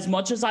as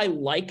much as I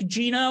like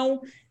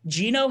Geno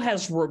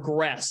has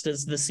regressed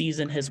as the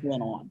season has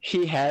went on.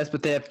 He has,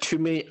 but they have too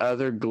many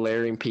other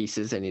glaring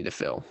pieces they need to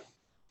fill.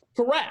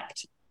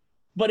 Correct.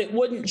 But it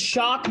wouldn't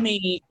shock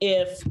me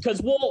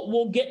because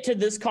we'll get to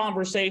this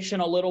conversation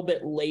a little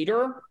bit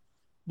later,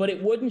 but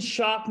it wouldn't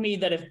shock me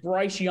that if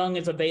Bryce Young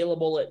is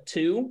available at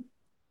 2,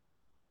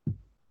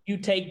 you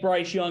take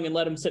Bryce Young and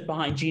let him sit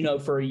behind Geno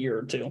for a year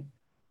or 2.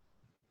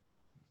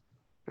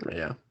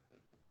 Yeah.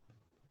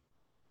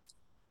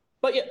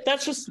 But yeah,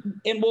 that's just,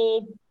 and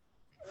we'll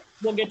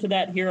get to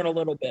that here in a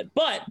little bit.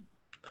 But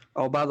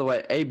oh, by the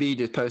way, AB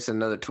just posted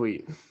another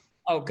tweet.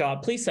 Oh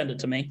God, please send it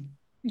to me.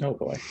 Oh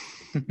boy.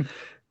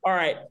 All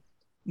right.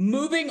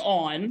 Moving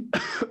on.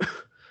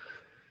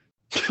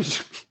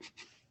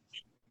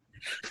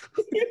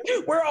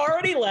 We're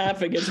already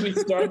laughing as we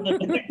start.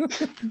 It's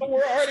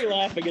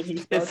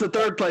the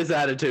third place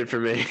attitude for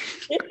me.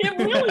 It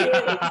really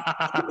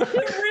is.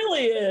 It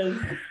really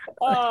is.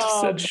 I just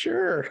said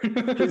sure.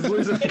 He's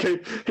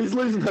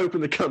losing hope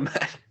in the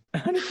comeback. I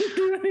didn't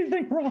do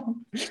anything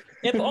wrong.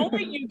 If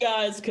only you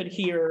guys could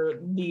hear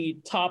the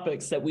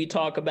topics that we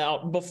talk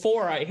about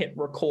before I hit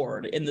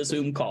record in the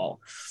Zoom call.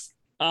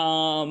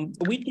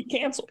 We'd get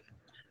canceled.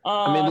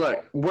 I mean,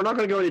 look, we're not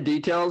going to go into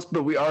details,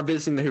 but we are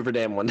visiting the Hoover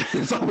Dam one day.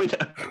 That's all we know.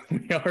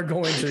 We are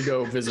going to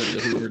go visit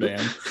the Hoover Dam.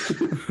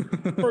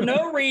 For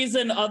no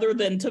reason other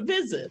than to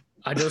visit.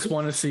 I just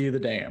want to see the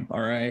dam, all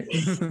right?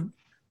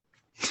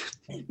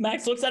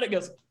 Max looks at it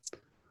and goes,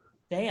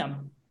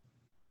 damn.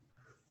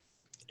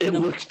 It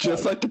looks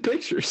just like the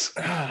pictures.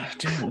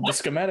 Dude, the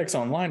schematics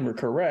online were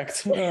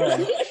correct.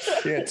 Oh,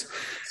 shit.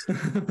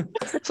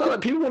 So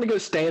like people want to go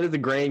stand at the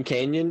Grand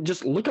Canyon,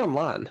 just look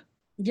online.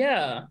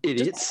 Yeah.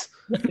 Idiots.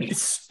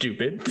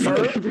 Stupid.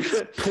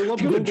 Pull up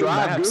Google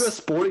Drive. Maps. Go to a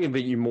sporting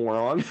event, you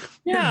moron.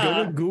 Yeah.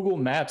 Go to Google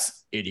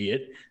Maps,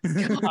 idiot.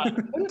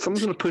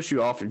 Someone's gonna push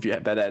you off if you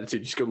have bad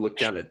attitude. Just go look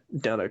down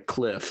a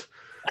cliff.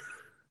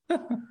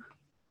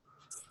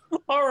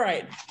 All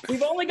right.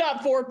 We've only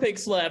got 4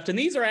 picks left, and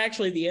these are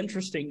actually the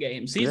interesting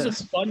games. These are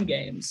the fun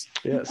games.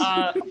 Yes.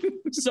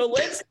 So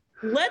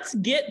let's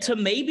get to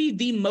maybe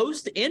the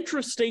most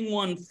interesting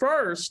one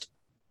first.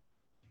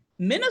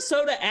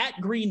 Minnesota at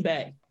Green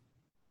Bay.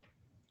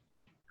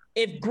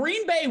 If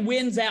Green Bay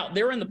wins out,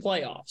 they're in the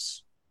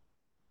playoffs.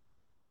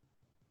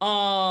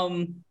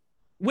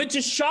 Which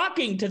is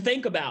shocking to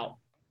think about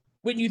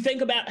when you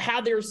think about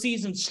how their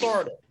season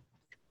started.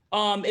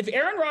 If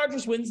Aaron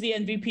Rodgers wins the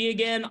MVP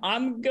again,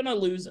 I'm going to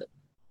lose it.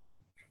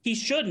 He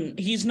shouldn't.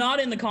 He's not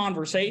in the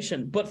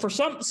conversation. But for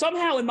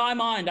somehow in my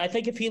mind, I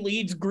think if he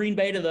leads Green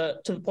Bay to the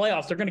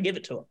playoffs, they're going to give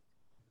it to him.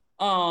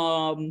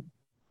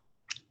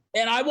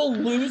 And I will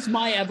lose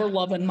my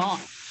ever-loving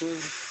mind.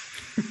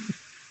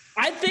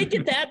 I think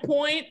at that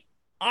point,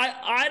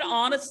 I'd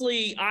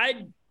honestly,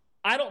 I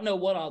don't know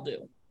what I'll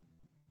do.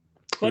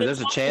 But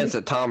there's a chance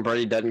that Tom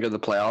Brady doesn't go to the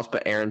playoffs,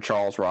 but Aaron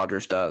Charles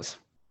Rodgers does.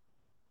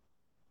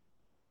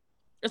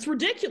 It's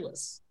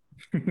ridiculous.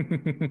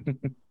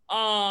 Maybe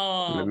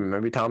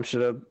Tom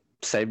should have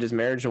saved his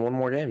marriage and won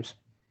more games.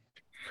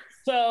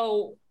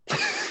 So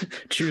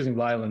choosing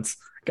violence.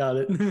 Got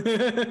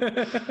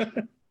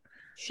it.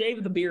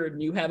 Shave the beard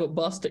and you have a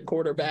bust at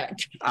quarterback.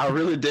 I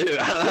really do.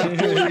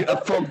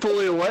 I'm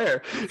fully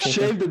aware.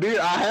 Shave the beard.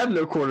 I have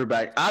no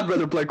quarterback. I'd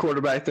rather play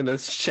quarterback than a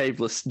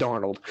shaveless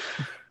Darnold.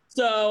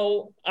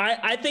 So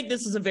I think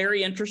this is a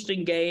very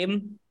interesting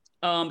game.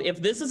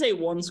 If this is a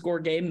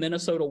one-score game,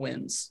 Minnesota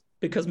wins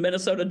because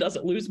Minnesota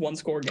doesn't lose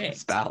one-score games.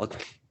 It's valid.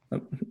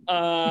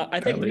 I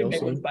think Green Bay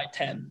wins by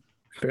 10.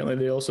 Apparently,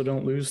 they also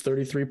don't lose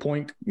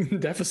 33-point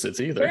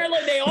deficits either. Apparently,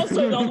 they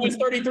also don't lose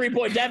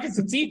 33-point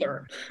deficits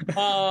either.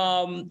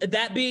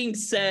 That being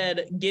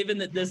said, given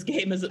that this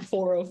game is at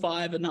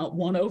 4:05 and not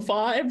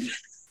 1:05,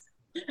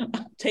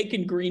 I'm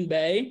taking Green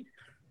Bay.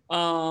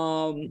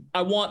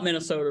 I want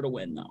Minnesota to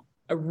win, though.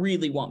 I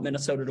really want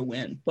Minnesota to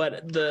win,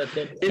 but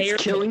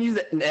it's killing you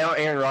that now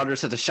Aaron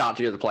Rodgers has a shot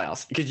to go to the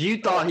playoffs because you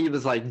thought he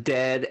was like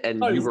dead and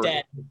you were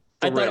dead.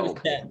 I thought he was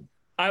dead.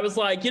 I was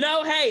like,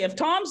 hey, if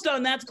Tom's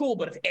done, that's cool,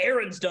 but if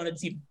Aaron's done,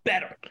 it's even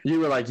better.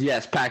 You were like,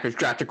 yes, Packers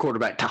draft a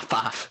quarterback top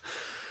 5.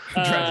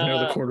 Draft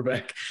another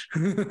quarterback.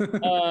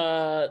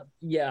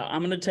 Yeah,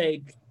 I'm gonna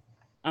take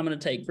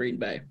Green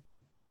Bay.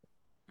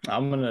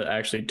 I'm going to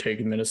actually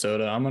take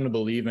Minnesota. I'm going to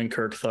believe in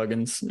Kirk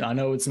Thuggins. I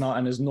know it's not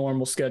in his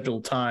normal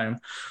scheduled time,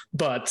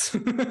 but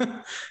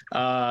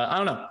I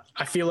don't know.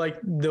 I feel like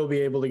they'll be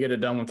able to get it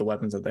done with the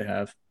weapons that they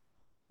have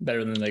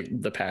better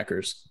than the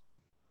Packers.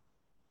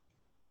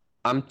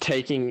 I'm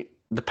taking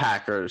the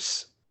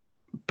Packers,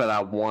 but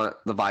I want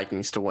the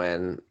Vikings to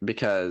win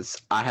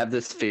because I have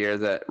this fear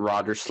that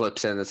Rodgers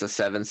slips in as a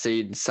 7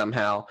 seed and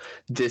somehow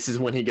this is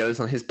when he goes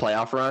on his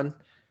playoff run.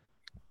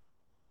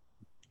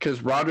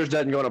 Because Rodgers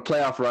doesn't go on a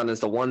playoff run as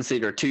the 1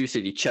 seed or 2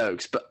 seed, he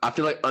chokes. But I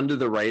feel like under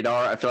the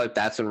radar, I feel like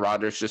that's when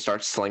Rodgers just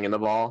starts slinging the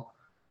ball.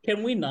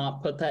 Can we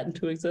not put that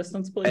into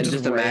existence, please? And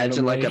just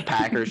imagine like a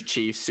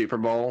Packers-Chiefs Super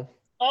Bowl.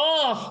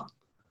 Oh!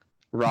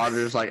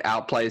 Rodgers like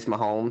outplays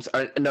Mahomes.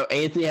 No,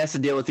 Anthony has to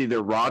deal with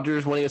either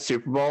Rodgers winning a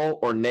Super Bowl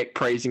or Nick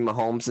praising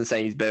Mahomes and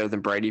saying he's better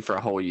than Brady for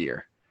a whole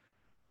year.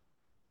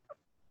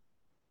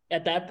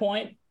 At that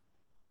point,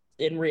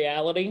 in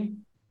reality,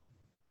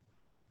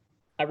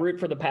 I root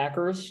for the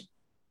Packers.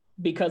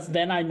 Because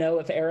then I know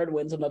if Aaron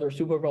wins another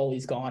Super Bowl,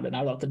 he's gone, and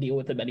I don't have to deal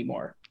with him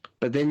anymore.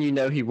 But then you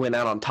know he went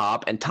out on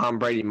top, and Tom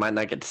Brady might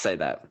not get to say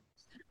that.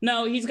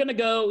 No, he's gonna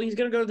go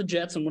to the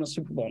Jets and win a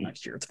Super Bowl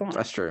next year. It's fine.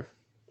 That's true.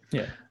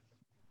 Yeah.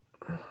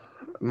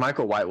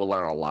 Michael White will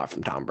learn a lot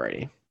from Tom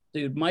Brady.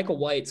 Dude, Michael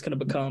White's gonna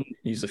become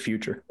he's the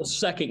future. The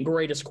second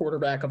greatest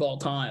quarterback of all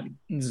time.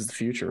 This is the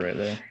future right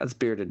there. That's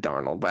bearded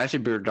Darnold. But actually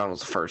bearded Darnold's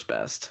the first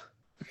best.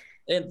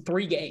 In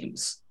 3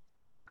 games.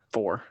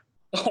 4.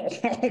 Oh,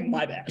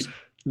 my bad.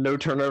 No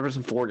turnovers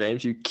in 4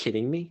 games. You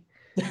kidding me?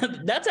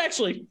 That's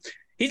actually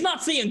he's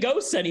not seeing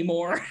ghosts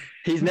anymore.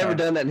 He's never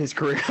done that in his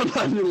career. I'm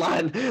not in the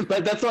line.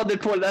 But that's not the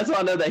point. That's why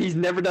I know that he's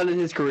never done it in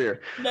his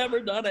career. Never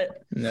done it.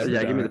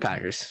 Give me the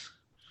Packers.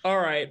 All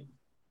right.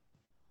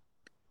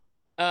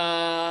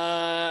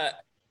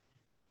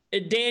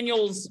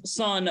 Daniel's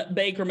son,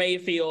 Baker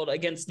Mayfield,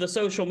 against the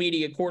social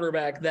media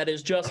quarterback that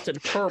is Justin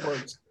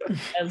Herbert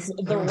as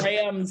the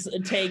Rams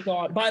take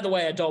on. By the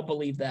way, I don't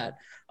believe that.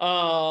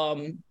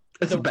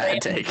 It's a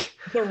bad take.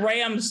 The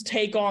Rams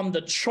take on the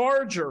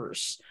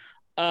Chargers,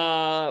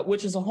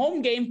 which is a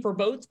home game for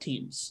both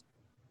teams.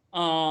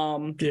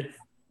 I'm going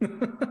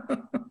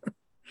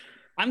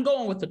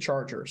with the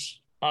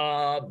Chargers.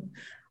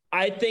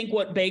 I think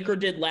what Baker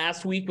did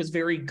last week was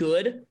very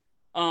good.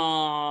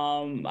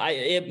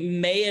 It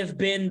may have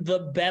been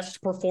the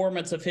best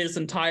performance of his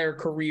entire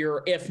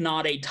career, if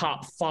not a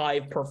top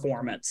 5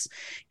 performance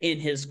in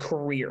his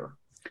career.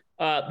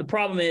 The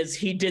problem is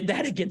he did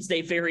that against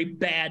a very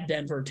bad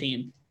Denver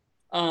team.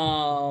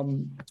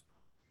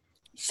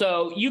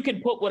 So you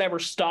can put whatever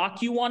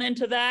stock you want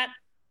into that.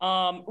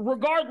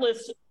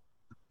 Regardless,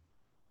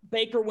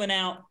 Baker went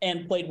out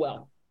and played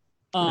well.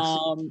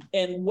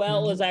 And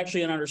well is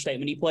actually an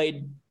understatement. He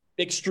played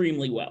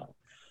extremely well.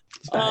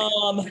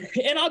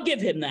 And I'll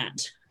give him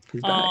that.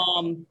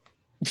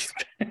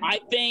 I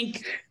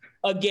think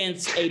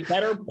against a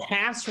better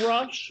pass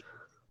rush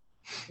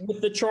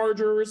with the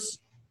Chargers,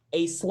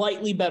 a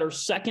slightly better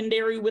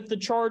secondary with the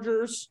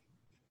Chargers.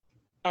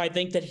 I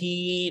think that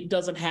he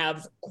doesn't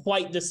have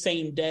quite the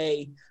same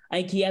day. I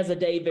think he has a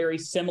day very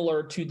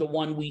similar to the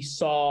one we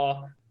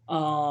saw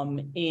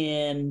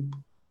in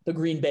the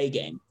Green Bay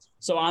game.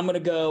 So I'm going to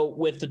go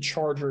with the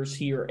Chargers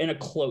here in a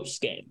close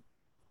game.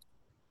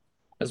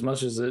 As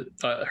much as it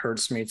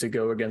hurts me to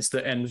go against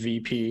the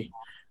MVP,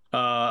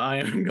 I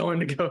am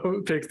going to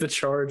go pick the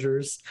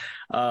Chargers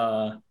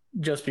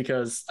just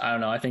because, I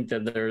don't know, I think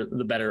that they're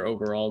the better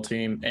overall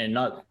team. And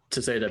not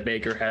to say that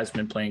Baker has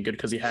been playing good,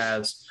 because he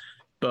has,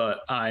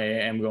 but I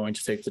am going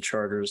to take the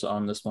Chargers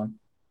on this one.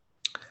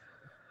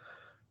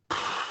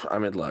 I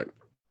mean, look,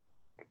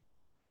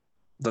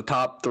 the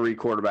top 3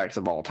 quarterbacks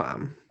of all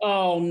time.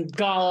 Oh,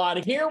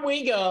 God. Here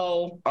we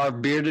go. Are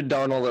bearded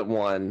Darnold at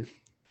 1,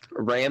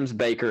 Rams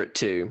Baker at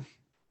 2,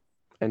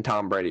 and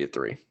Tom Brady at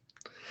 3.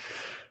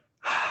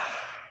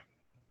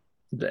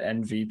 The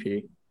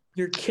MVP.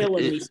 You're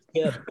killing me,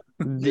 Skip.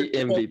 The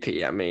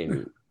MVP. I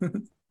mean,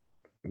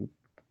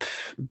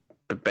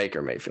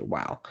 Baker Mayfield.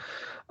 Wow.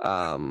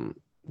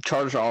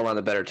 Chargers are all around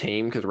the better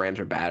team because Rams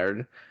are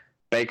battered.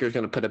 Baker's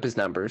going to put up his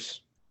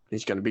numbers.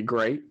 He's going to be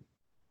great.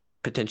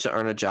 Potentially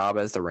earn a job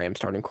as the Rams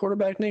starting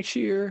quarterback next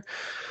year.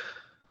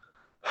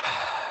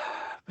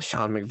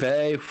 Sean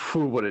McVay.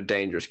 Whew, what a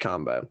dangerous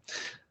combo.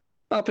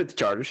 I'll pick the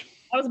Chargers.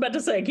 I was about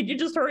to say, could you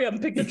just hurry up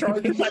and pick the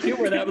Chargers? I knew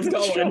where that was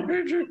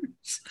going.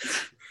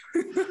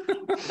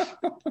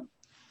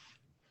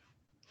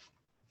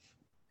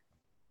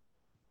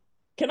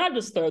 Can I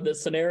just throw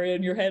this scenario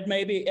in your head,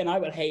 maybe? And I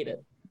would hate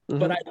it,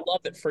 but I'd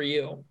love it for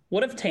you.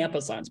 What if Tampa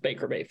signs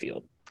Baker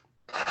Mayfield?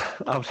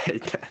 I would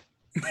hate that.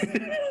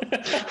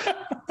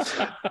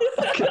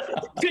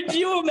 Could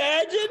you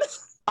imagine?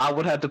 I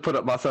would have to put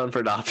up my son for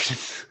adoption.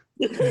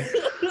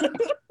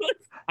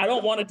 I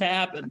don't want it to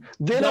happen.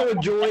 Then I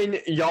would join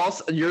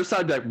your side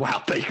and be like,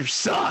 wow, Baker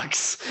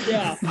sucks.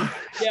 Yeah.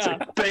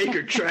 Like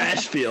Baker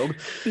trash field.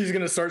 He's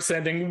going to start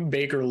sending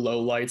Baker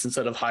lowlights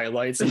instead of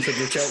highlights into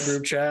the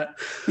group chat.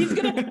 He's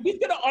gonna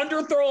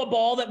underthrow a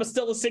ball that was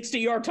still a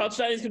 60-yard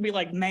touchdown. He's going to be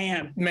like,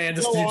 man,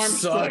 this dude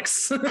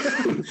sucks.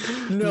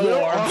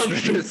 no arm.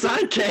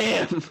 Sign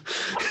Cam.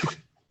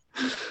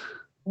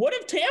 What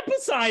if Tampa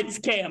signs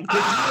Cam?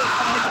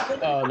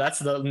 Oh, that's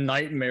the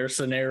nightmare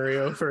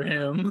scenario for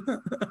him.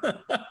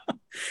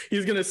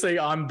 He's going to say,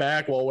 I'm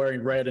back while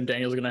wearing red, and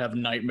Daniel's going to have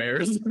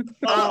nightmares.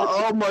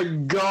 Oh my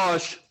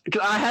gosh.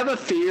 I have a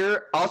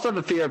fear. I also have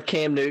a fear of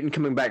Cam Newton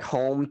coming back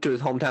home to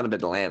his hometown of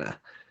Atlanta.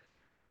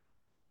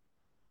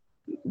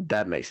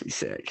 That makes me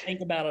sick.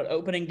 Think about it.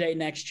 Opening day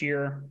next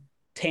year,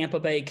 Tampa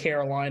Bay,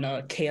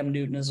 Carolina. Cam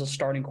Newton is a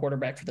starting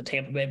quarterback for the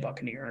Tampa Bay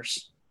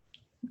Buccaneers.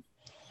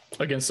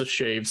 Against the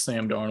shaved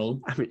Sam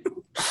Darnold. I mean,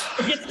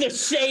 against the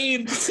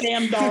shaved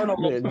Sam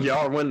Darnold. Man,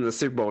 y'all are winning the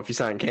Super Bowl if you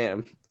sign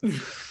Cam.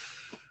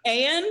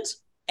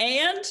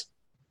 And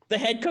the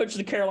head coach of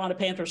the Carolina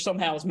Panthers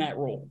somehow is Matt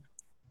Rule.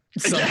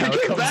 Somehow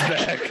comes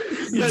back.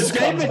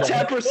 David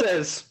Tepper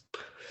says,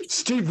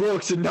 Steve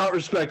Wilkes did not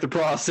respect the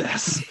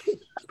process.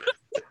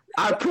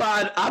 I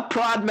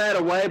pried Matt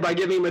away by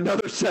giving him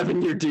another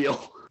 7-year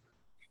deal.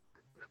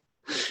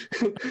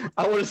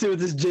 I want to see what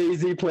this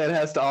Jay-Z plan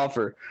has to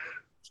offer.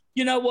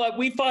 You know what?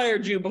 We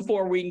fired you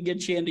before we can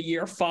get you into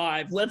year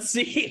 5. Let's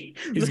see.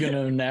 He's going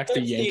to enact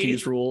the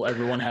Yankees rule.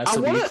 Everyone has to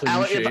be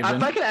clean-shaven.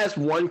 If I could ask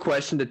one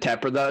question to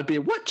Tepper, that would be,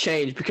 what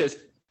changed? Because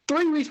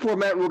 3 weeks before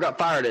Matt Rule got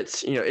fired,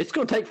 it's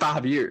going to take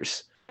 5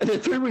 years. And then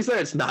 3 weeks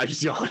later, it's not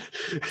just gone.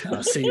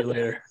 I'll see you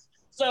later.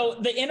 So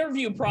the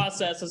interview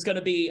process is going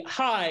to be,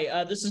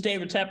 hi, this is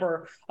David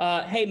Tepper.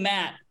 Hey,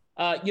 Matt,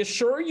 you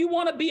sure you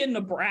want to be in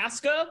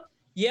Nebraska?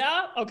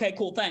 Yeah? Okay,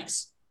 cool.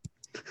 Thanks.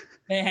 And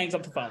he hangs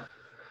up the phone.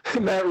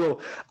 Matt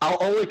Rule, I'll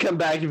only come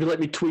back if you let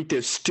me tweet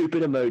those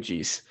stupid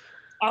emojis.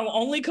 I'll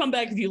only come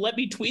back if you let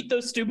me tweet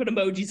those stupid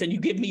emojis and you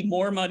give me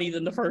more money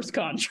than the first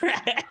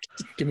contract.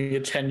 Give me a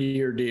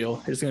 10-year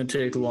deal. It's going to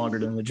take longer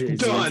than the Jay-Z.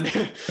 Done.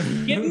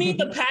 Give me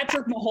the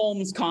Patrick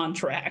Mahomes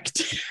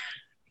contract.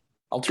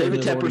 David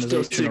Tepper's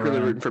still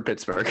secretly rooting for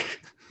Pittsburgh.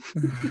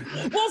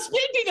 Well,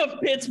 speaking of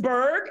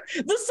Pittsburgh,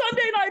 the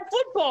Sunday Night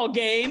Football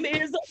game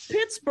is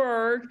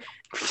Pittsburgh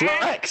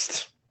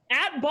flexed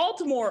at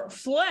Baltimore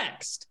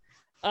flexed.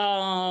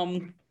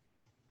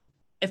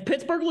 If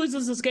Pittsburgh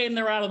loses this game,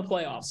 they're out of the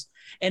playoffs,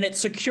 and it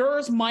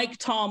secures Mike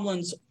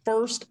Tomlin's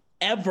first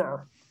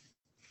ever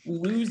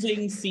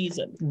losing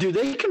season. Do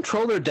they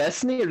control their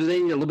destiny, or do they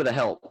need a little bit of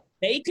help?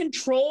 I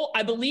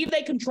believe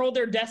they control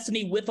their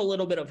destiny with a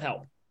little bit of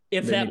help,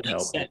 if that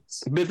makes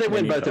sense. But if they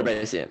win both, they're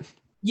basically in.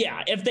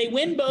 Yeah, if they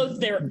win both,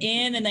 they're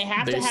in, and they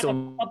have to have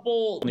a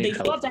couple. They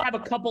still have to have a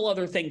couple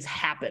other things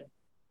happen.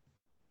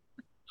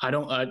 I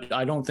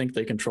don't think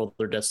they control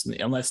their destiny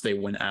unless they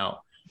win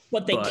out.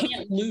 But they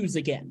can't lose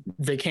again.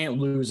 They can't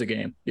lose a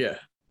game. Yeah.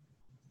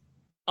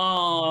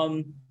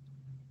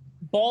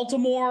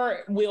 Baltimore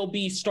will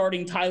be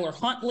starting Tyler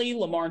Huntley.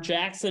 Lamar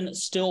Jackson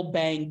still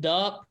banged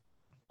up.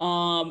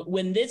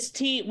 When these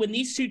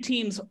two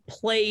teams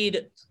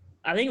played,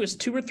 I think it was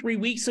 2 or 3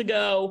 weeks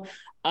ago,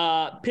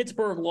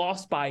 Pittsburgh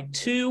lost by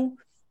 2.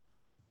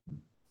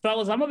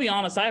 Fellas, I'm going to be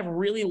honest. I've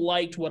really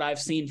liked what I've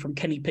seen from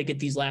Kenny Pickett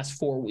these last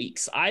 4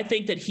 weeks. I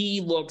think that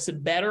he looks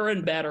better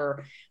and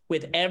better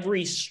with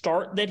every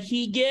start that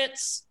he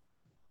gets.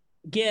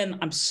 Again,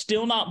 I'm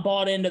still not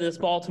bought into this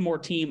Baltimore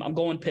team. I'm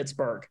going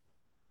Pittsburgh.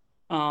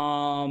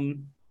 I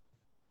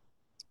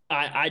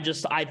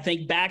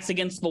think backs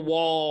against the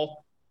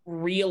wall,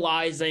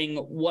 realizing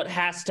what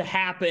has to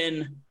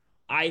happen.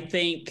 I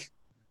think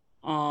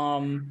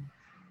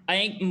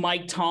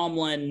Mike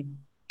Tomlin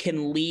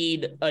can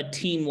lead a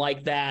team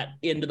like that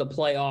into the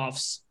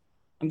playoffs.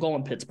 I'm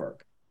going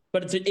Pittsburgh,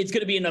 but it's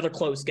going to be another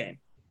close game.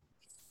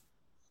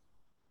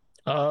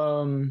 What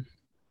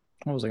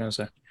was I going to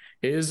say?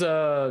 Is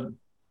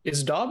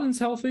Dobbins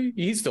healthy?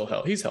 He's still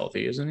healthy. He's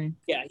healthy, isn't he?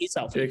 Yeah, he's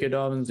healthy. J.K.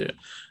 Dobbins, yeah.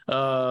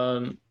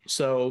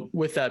 So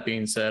with that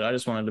being said, I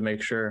just wanted to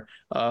make sure.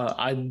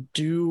 I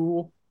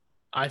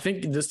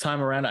think this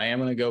time around I am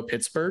going to go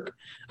Pittsburgh.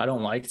 I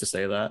don't like to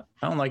say that.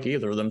 I don't like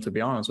either of them, to be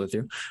honest with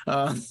you.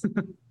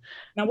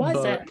 Now, why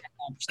is that?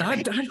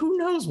 Who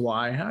knows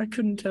why? I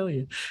couldn't tell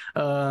you.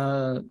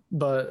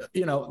 But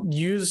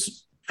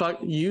use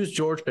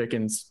George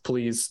Pickens,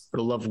 please, for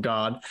the love of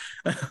God.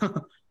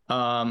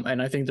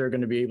 And I think they're going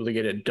to be able to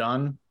get it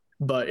done.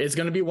 But it's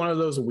going to be one of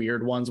those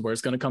weird ones where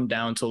it's going to come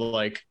down to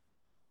like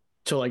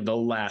the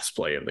last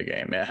play of the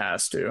game. It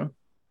has to,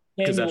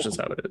 because that's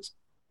just how it is.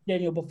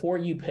 Daniel, before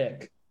you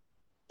pick,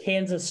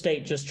 Kansas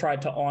State just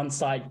tried to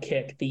onside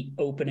kick the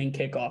opening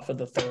kickoff of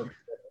the third.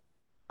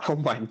 Oh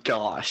my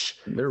gosh.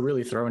 They're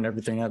really throwing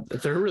everything at.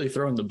 They're really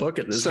throwing the book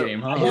at this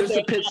game, huh? Here's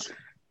the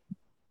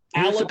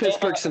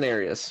Pittsburgh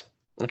scenarios.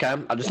 Okay,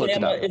 I just looked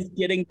it up. Alabama is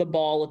getting the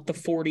ball at the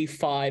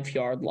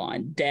 45-yard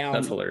line, down.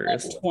 That's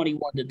hilarious.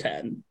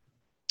 21-10.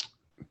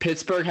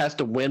 Pittsburgh has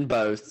to win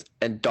both,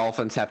 and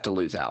Dolphins have to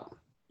lose out.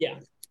 Yeah.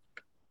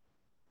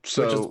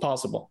 So which is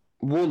possible.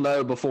 We'll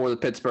know before the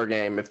Pittsburgh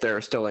game if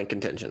they're still in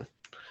contention.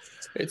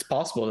 It's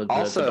possible that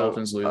also, the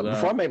Dolphins lose out.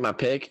 Before I make my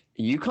pick,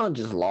 UConn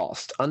just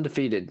lost.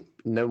 Undefeated.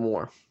 No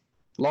more.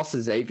 Lost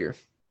to Xavier.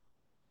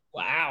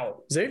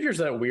 Wow. Xavier's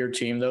that weird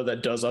team, though,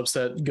 that does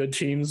upset good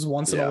teams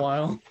once in a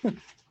while.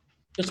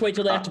 Just wait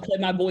till they have to play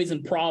my boys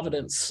in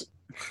Providence.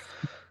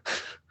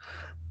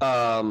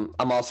 I'm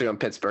also going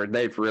Pittsburgh.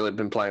 They've really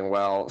been playing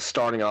well.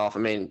 Starting off,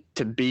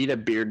 to beat a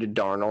bearded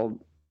Darnold,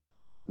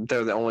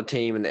 they're the only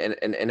team in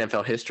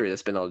NFL history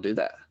that's been able to do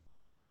that,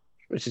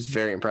 which is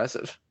very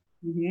impressive.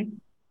 Mm-hmm.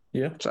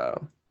 Yeah.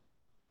 So,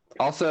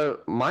 also,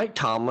 Mike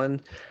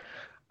Tomlin,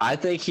 I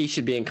think he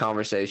should be in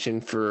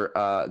conversation for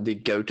the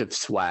GOAT of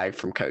swag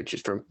from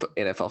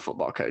NFL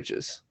football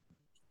coaches.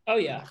 Oh,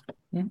 yeah.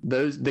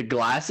 The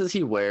glasses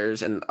he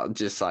wears, and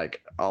just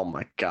like, oh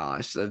my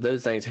gosh,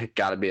 those things have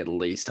got to be at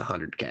least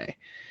 $100K.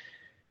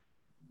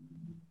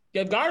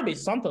 It's got to be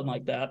something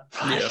like that.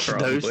 Yeah,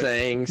 those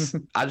things,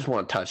 I just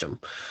want to touch them.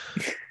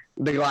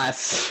 The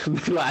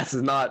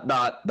glasses, not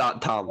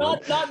Tomlin.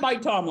 Not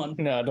Mike Tomlin.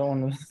 No, I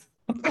don't want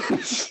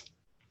to.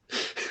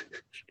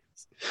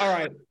 All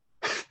right.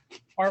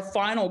 Our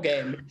final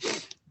game.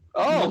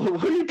 Oh,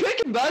 who are you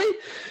picking, buddy?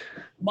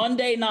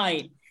 Monday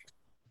night.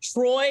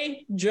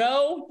 Troy,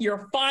 Joe,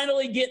 you're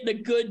finally getting a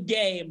good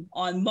game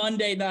on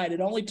Monday night.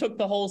 It only took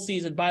the whole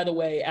season. By the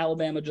way,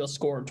 Alabama just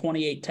scored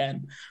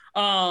 28-10.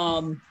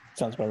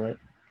 Sounds about right.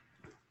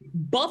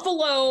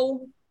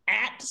 Buffalo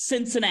at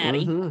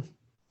Cincinnati.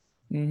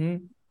 Mm-hmm. Mm-hmm.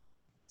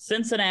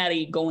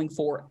 Cincinnati going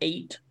for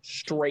 8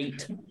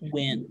 straight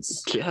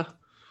wins. Yeah.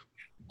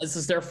 This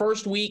is their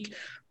first week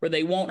where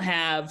they won't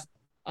have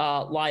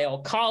Lyle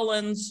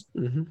Collins,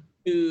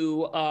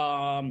 who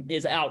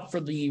is out for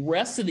the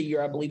rest of the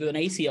year, I believe, with an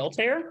ACL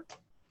tear.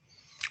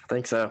 I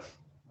think so.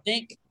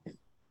 I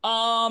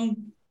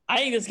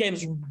think this game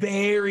is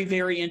very,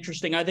 very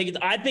interesting. I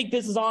think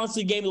this is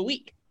honestly game of the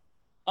week.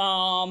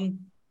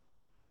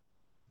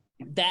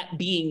 That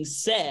being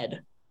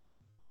said,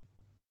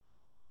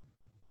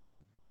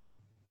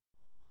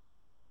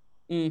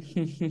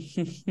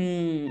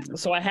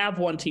 so I have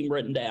one team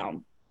written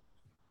down.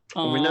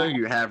 We know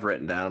you have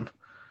written down.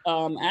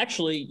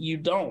 Actually, you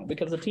don't,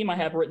 because the team I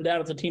have written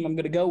down is the team I'm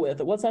going to go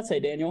with. What's that say,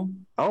 Daniel?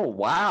 Oh,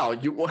 wow.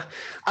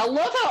 I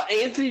love how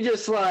Anthony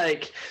just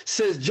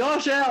says,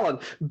 Josh Allen,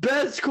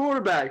 best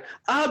quarterback.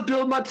 I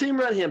build my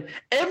team around him.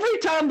 Every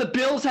time the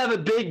Bills have a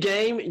big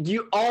game,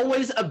 you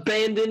always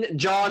abandon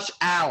Josh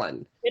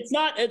Allen. It's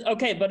not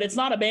okay, but it's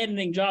not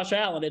abandoning Josh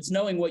Allen. It's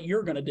knowing what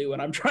you're going to do,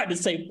 and I'm trying to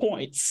save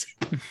points.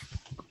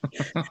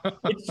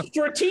 It's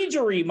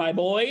strategery, my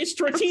boy.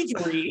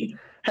 Strategery.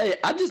 Hey,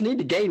 I just need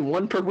to gain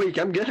 1 per week.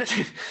 I'm good.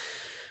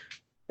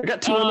 I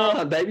got 2 on the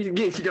line, baby.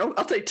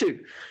 I'll take 2.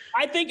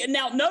 I think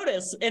now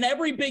notice in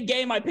every big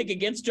game I pick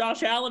against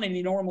Josh Allen and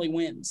he normally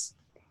wins.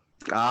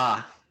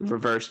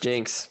 Reverse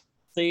jinx.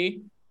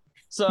 See?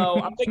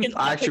 So I'm picking.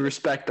 I actually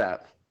respect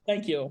that.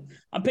 Thank you.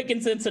 I'm picking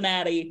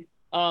Cincinnati.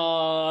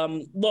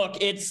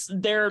 Look, it's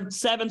their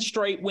 7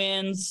 straight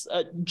wins.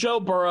 Joe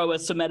Burrow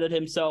has cemented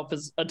himself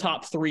as a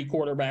top 3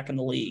 quarterback in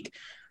the league.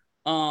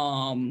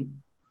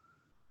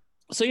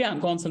 So yeah, I'm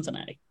going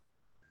Cincinnati.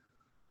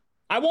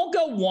 I won't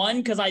go 1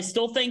 because I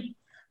still think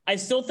I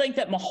still think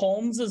that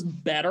Mahomes is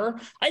better.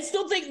 I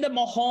still think that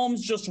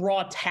Mahomes, just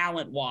raw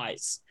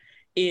talent-wise,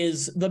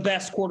 is the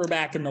best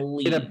quarterback in the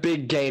league. In a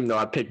big game, though,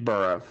 I pick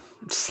Burrow.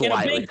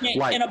 Slightly.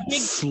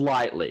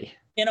 Slightly.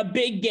 In a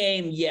big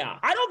game, yeah.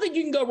 I don't think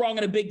you can go wrong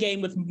in a big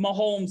game with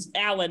Mahomes,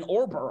 Allen,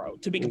 or Burrow,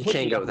 to be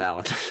completely honest. You can't go with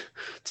Allen.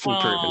 It's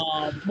been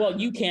proven. Well,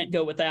 you can't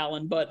go with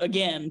Allen, but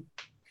again,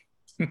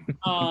 you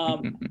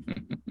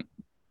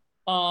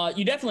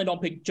definitely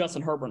don't pick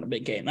Justin Herbert in a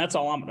big game. That's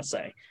all I'm going to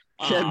say.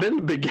 Yeah, been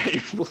a big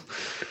game.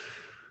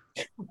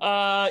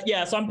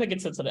 Yeah, so I'm picking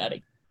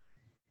Cincinnati.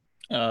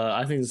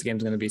 I think this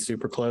game's going to be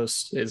super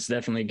close. It's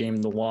definitely a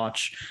game to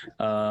watch.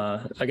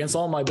 Against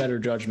all my better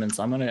judgments,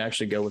 I'm going to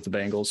actually go with the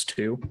Bengals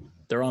too.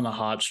 They're on a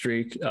hot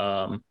streak,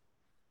 and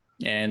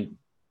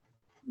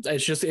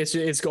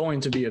it's going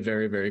to be a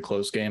very, very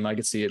close game. I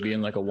could see it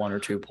being like a 1 or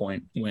 2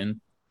 point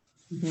win.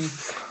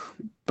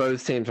 Mm-hmm.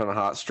 Both teams on a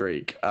hot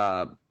streak.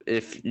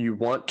 If you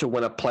want to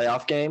win a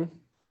playoff game,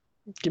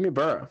 give me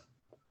Burrow.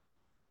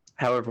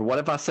 However, what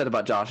have I said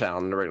about Josh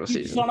Allen in the regular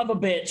season? Son of a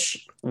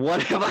bitch.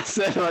 What have I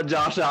said about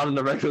Josh Allen in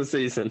the regular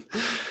season?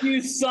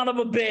 You son of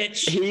a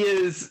bitch. He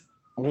is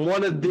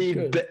one of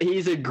the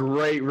he's a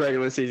great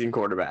regular season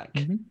quarterback.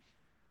 Mm-hmm.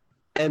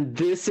 And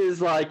this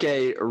is like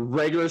a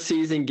regular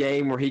season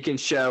game where he can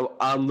show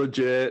I'm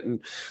legit, and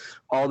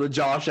all the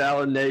Josh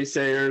Allen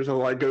naysayers will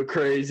like go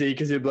crazy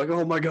because he'll be like,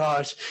 oh my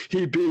gosh,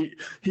 he beat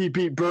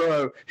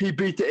Burrow, he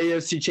beat the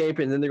AFC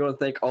champion. And then they're going to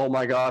think, oh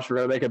my gosh, we're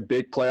going to make a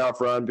big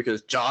playoff run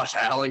because Josh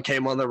Allen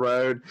came on the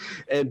road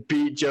and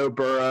beat Joe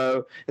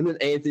Burrow. And then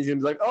Anthony's going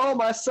to be like, oh,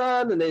 my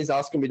son. And then he's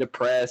also going to be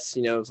depressed.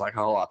 You know, it's like,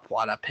 oh,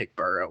 why'd I pick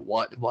Burrow?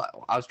 What?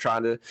 I was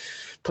trying to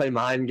play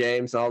mind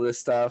games and all this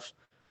stuff.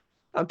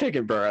 I'm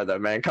picking Burrow, though,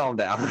 man. Calm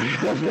down.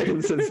 I'm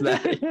picking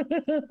Cincinnati.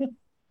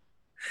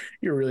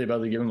 You're really about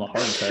to give him a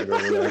heart attack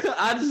over there.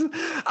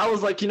 I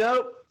was like,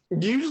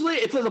 usually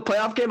if it was a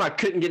playoff game, I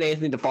couldn't get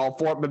Anthony to fall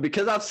for it. But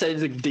because I've said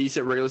he's a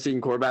decent regular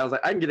season quarterback, I was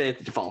like, I can get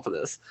Anthony to fall for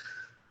this.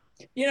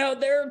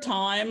 There are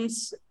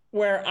times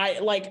where I,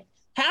 like,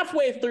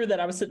 halfway through that,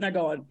 I was sitting there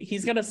going,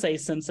 he's going to say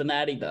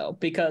Cincinnati, though,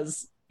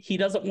 because he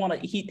doesn't want to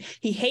 –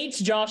 he hates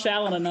Josh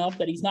Allen enough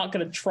that he's not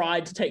going to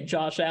try to take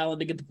Josh Allen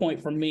to get the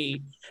point from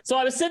me. So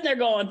I was sitting there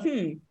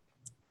going,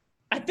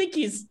 I think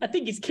he's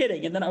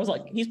kidding. And then I was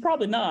like, he's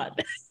probably not.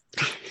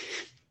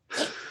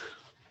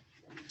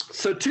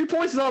 So 2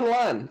 points is on the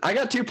line. I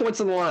got 2 points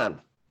on the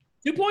line.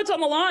 2 points on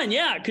the line,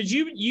 yeah, because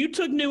you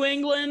took New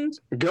England.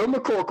 Go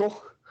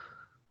McCorkle.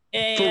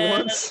 And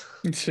for once.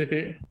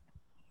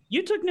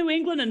 You took New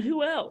England, and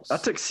who else? I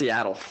took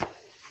Seattle.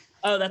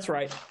 Oh, that's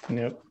right.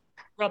 Yep.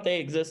 I forgot they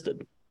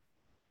existed.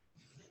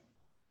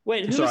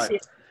 Wait, who's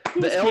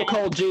the El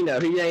Cole Gino?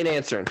 He ain't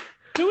answering.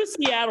 Who is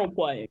Seattle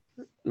playing?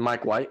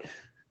 Mike White.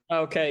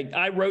 Okay,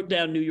 I wrote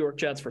down New York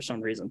Jets for some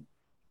reason.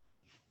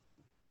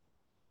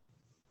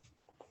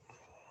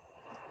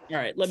 All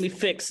right, let me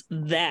fix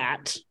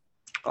that.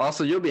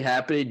 Also, you'll be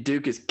happy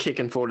Duke is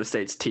kicking Florida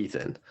State's teeth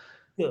in.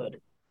 Good.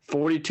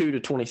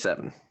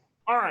 42-27.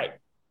 All right.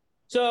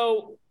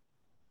 So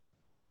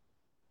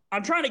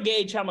I'm trying to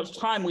gauge how much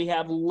time we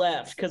have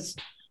left because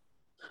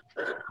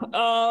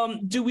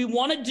do we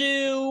want to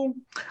do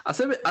 – I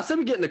said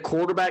we get into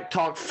quarterback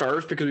talk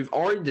first because we've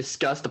already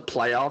discussed the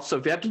playoffs. So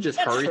if you have to just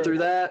hurry through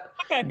that,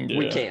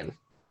 we can.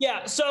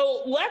 Yeah,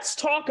 so let's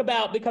talk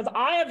about, because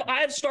I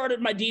have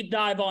started my deep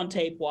dive on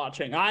tape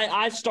watching.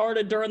 I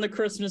started during the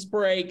Christmas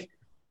break,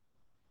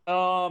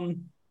 and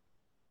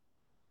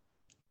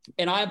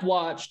I've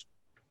watched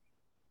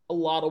a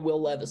lot of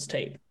Will Levis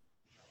tape.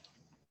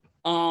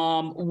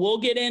 We'll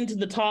get into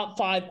the top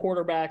 5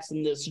 quarterbacks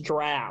in this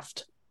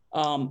draft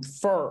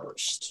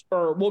first,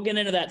 or we'll get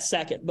into that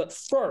second. But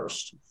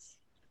first,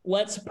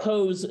 let's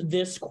pose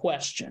this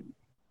question.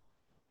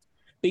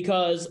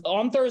 Because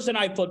on Thursday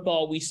Night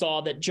Football, we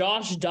saw that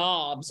Josh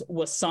Dobbs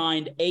was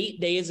signed 8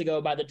 days ago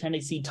by the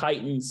Tennessee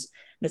Titans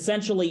and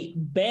essentially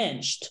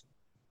benched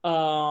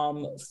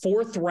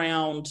third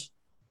round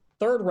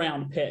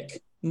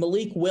pick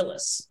Malik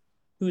Willis,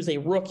 who's a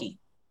rookie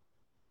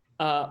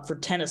for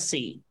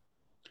Tennessee.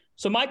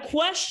 So my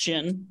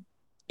question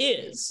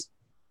is...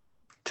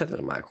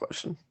 Technically my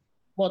question.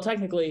 Well,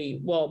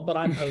 but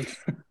I'm host.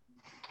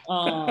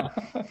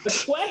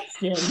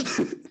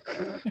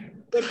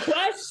 The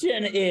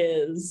question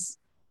is,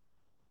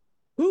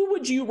 who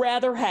would you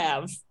rather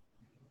have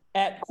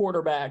at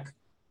quarterback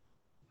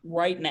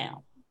right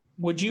now?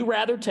 Would you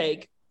rather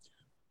take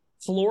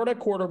Florida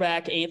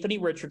quarterback Anthony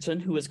Richardson,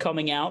 who is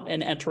coming out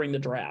and entering the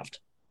draft?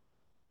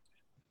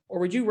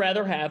 Or would you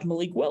rather have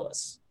Malik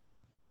Willis?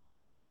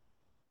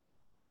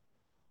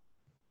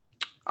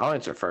 I'll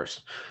answer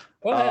first.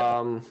 Go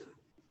ahead.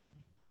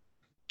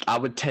 I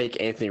would take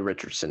Anthony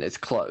Richardson. It's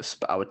close,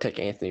 but I would take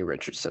Anthony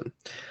Richardson.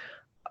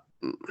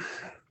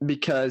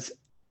 Because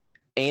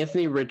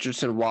Anthony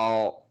Richardson,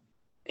 while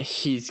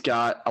he's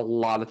got a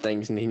lot of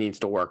things and he needs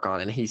to work on,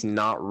 and he's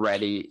not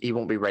ready, he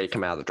won't be ready to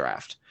come out of the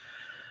draft.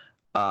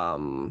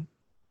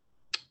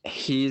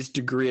 His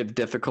degree of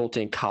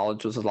difficulty in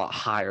college was a lot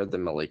higher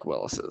than Malik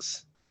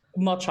Willis's.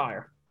 Much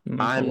higher.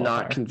 I'm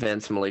not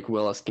convinced Malik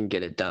Willis can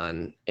get it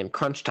done in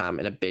crunch time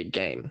in a big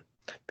game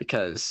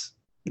because,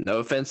 no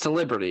offense to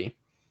Liberty,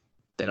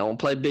 they don't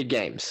play big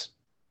games.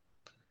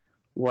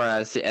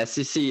 Whereas the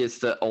SEC is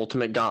the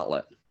ultimate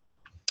gauntlet.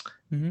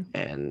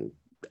 And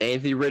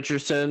Anthony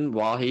Richardson,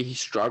 while he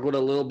struggled a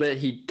little bit,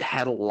 he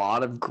had a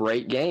lot of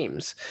great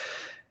games.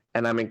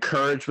 And I'm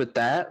encouraged with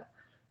that.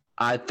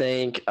 I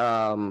think,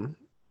 as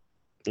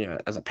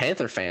a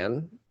Panther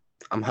fan,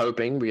 I'm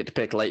hoping we get to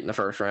pick late in the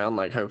first round,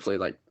 like hopefully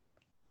like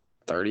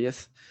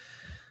 30th.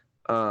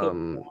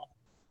 I'm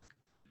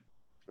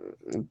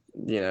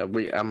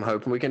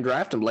hoping we can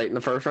draft him late in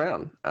the first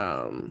round,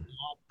 and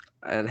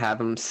have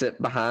him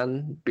sit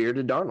behind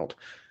Bearded Darnold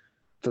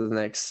for the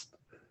next.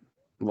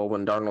 Well,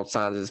 when Darnold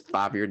signs his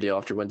 5-year deal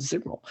after he wins the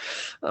Super Bowl,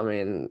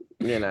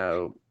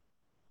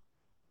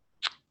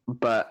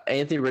 But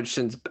Anthony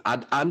Richardson's,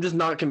 I'm just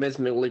not convinced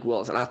Malik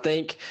Willis, and I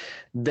think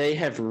they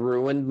have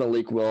ruined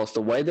Malik Willis.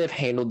 The way they've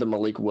handled the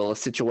Malik Willis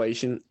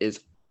situation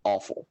is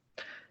awful.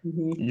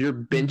 You're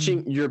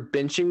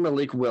benching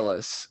Malik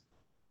Willis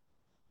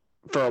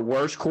for a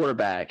worse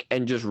quarterback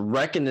and just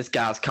wrecking this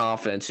guy's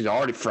confidence. He's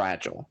already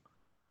fragile.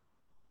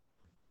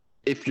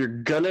 If you're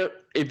gonna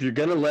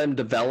let him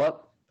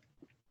develop,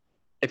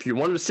 if you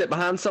want him to sit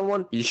behind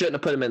someone, you shouldn't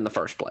have put him in the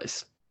first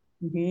place.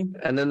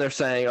 And then they're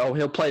saying, "Oh,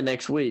 he'll play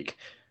next week."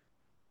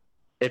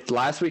 If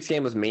last week's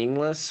game was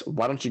meaningless,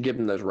 why don't you give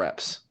him those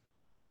reps?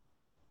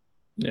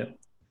 Yeah,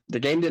 the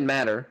game didn't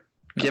matter.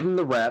 Give him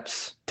the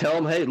reps. Tell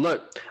him, "Hey,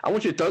 look, I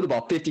want you to throw the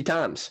ball 50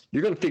 times.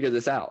 You're going to figure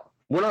this out.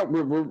 We're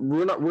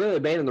going to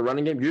abandon the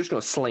running game. You're just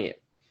going to sling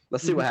it.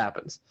 Let's see what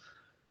happens."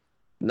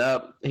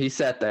 Nope, he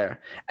sat there,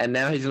 and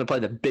now he's going to play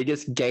the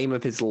biggest game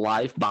of his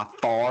life by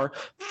far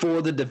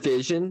for the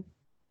division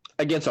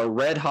against a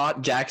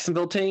red-hot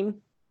Jacksonville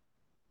team.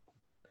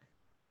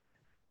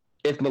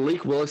 If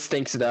Malik Willis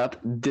stinks it up,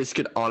 this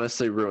could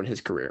honestly ruin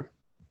his career.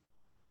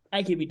 I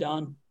think he'd be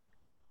done.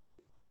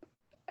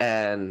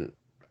 And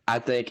I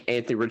think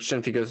Anthony Richardson,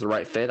 if he goes the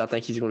right fit, I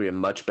think he's going to be a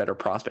much better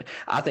prospect.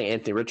 I think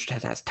Anthony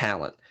Richardson has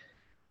talent.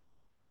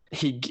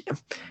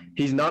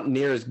 He's not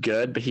near as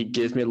good, but he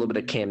gives me a little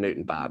bit of Cam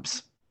Newton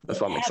vibes. That's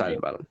why I'm excited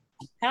about him.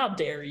 How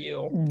dare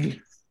you?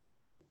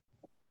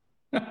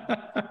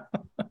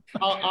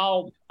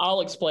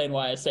 I'll explain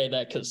why I say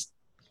that, because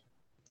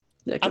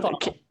I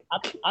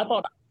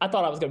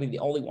thought I was going to be the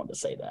only one to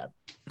say that.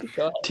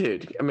 Go ahead.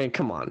 Dude, I mean,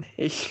 come on.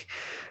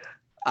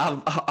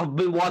 I've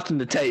been watching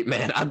the tape,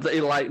 man.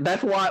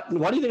 That's why.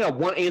 Why do you think I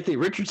want Anthony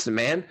Richardson,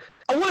 man?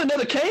 I want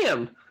another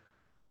Cam.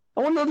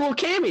 I want another little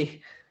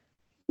Cammy.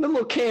 Another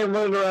little Cam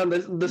running around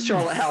the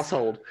Charlotte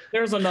household.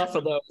 There's enough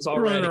of those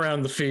already. Running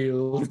around the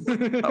field.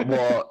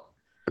 Well,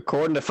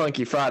 according to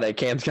Funky Friday,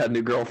 Cam's got a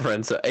new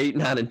girlfriend, so 8,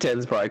 9, and 10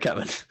 is probably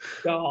coming.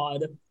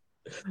 God.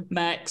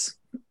 Max.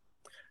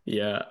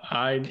 Yeah,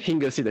 he can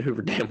go see the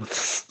Hoover Dam with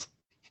us.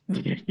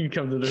 You can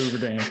come to the Hoover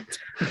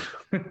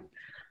Dam.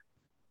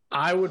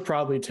 I would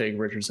probably take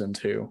Richardson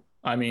too.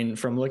 I mean,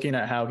 from looking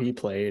at how he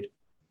played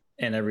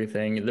and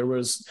everything, there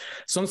was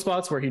some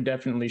spots where he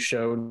definitely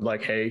showed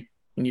like, hey,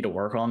 you need to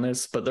work on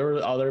this. But there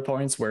were other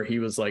points where he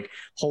was like,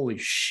 holy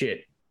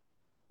shit,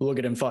 look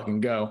at him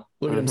fucking go.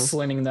 Look at him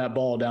slinging that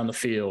ball down the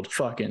field.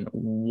 Fucking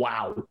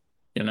wow.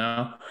 And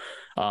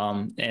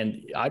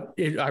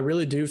I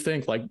really do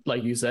think,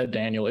 like you said,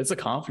 Daniel, it's a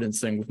confidence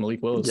thing with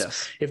Malik Willis.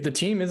 Yes. If the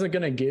team isn't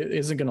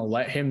gonna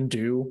let him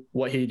do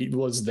what he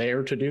was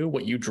there to do,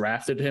 what you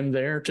drafted him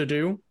there to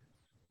do,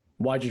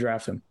 why'd you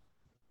draft him?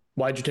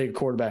 Why'd you take a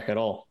quarterback at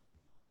all?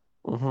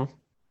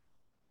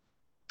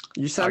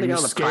 You signing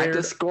on the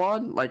practice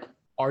squad? Like,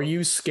 are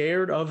you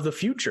scared of the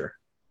future,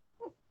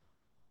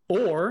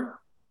 or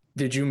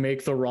did you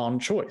make the wrong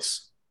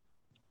choice?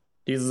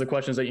 These are the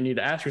questions that you need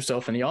to ask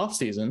yourself in the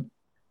offseason,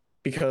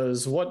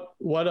 because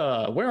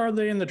where are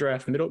they in the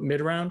draft?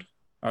 Mid round?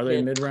 Are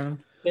they mid round?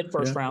 Mid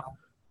first round.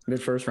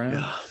 Mid first round.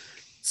 Yeah.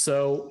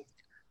 So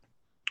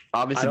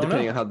obviously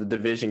depending on how the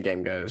division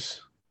game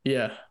goes.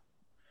 Yeah.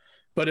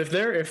 But if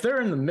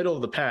they're in the middle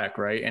of the pack,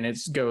 right, and it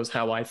goes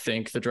how I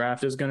think the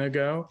draft is going to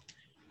go,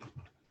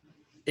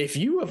 if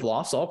you have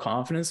lost all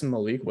confidence in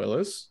Malik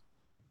Willis,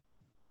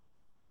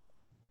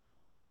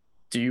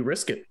 do you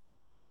risk it?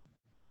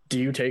 Do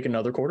you take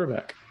another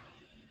quarterback?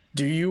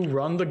 Do you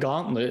run the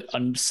gauntlet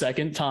a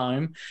second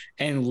time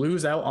and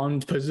lose out on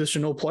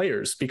positional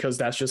players because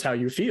that's just how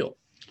you feel?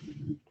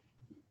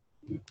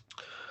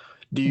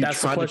 Do you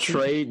try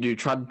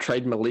to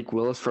trade Malik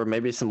Willis for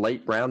maybe some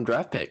late round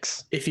draft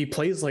picks? If he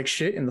plays like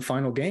shit in the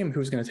final game,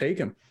 who's going to take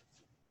him?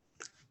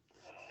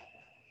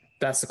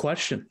 That's the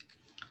question.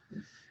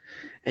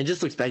 It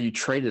just looks bad. You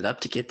traded up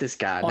to get this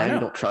guy. Now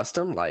you don't trust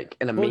him. Like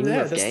in a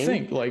meaningless game. The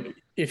thing. Like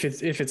if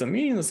it's a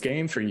meaningless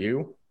game for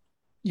you,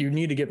 you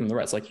need to give him the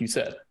rest, like you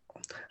said.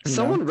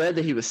 Someone read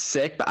that he was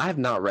sick, but I have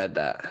not read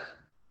that.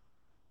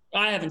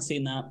 I haven't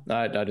seen that.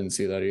 I didn't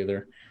see that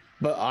either.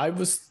 But I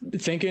was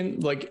thinking,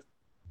 like,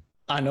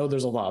 I know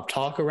there's a lot of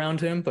talk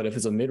around him, but if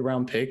it's a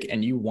mid-round pick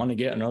and you want to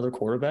get another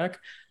quarterback,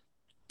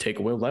 take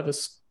Will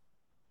Levis.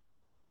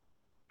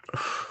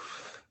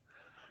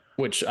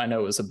 Which I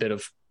know is a bit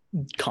of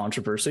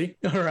controversy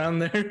around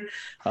there.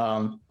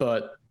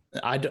 But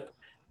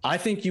I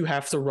think you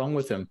have to run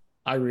with him.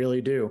 I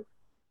really do.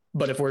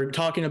 But if we're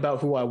talking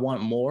about who I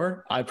want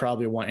more, I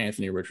probably want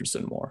Anthony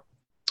Richardson more.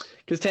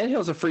 Because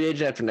Tannehill's a free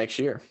agent after next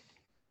year.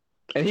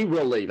 And he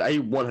will leave. He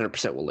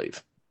 100% will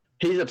leave.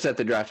 He's upset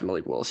they drafted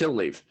Malik Willis. He'll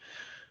leave.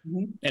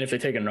 And if they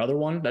take another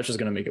one, that's just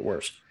going to make it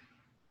worse.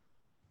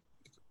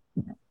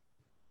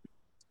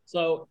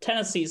 So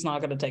Tennessee's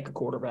not going to take a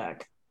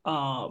quarterback.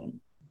 I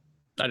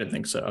didn't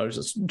think so. I was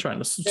just trying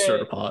to stir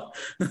the pot.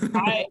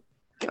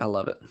 I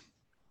love it.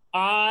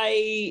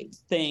 I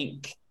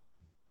think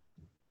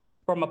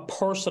from a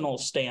personal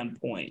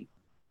standpoint,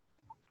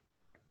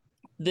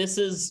 this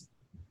is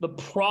the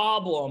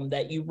problem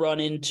that you run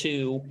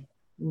into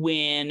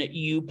when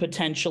you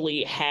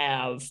potentially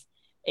have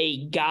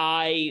a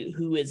guy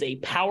who is a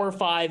Power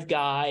 5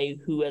 guy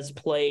who has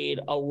played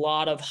a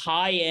lot of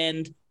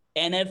high-end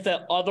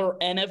other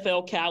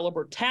NFL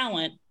caliber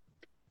talent,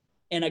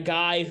 and a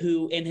guy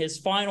who in his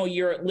final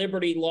year at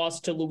Liberty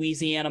lost to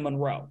Louisiana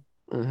Monroe.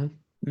 Mm-hmm.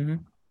 Mm-hmm.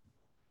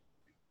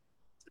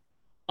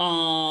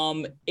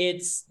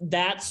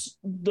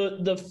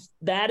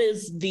 That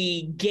is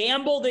the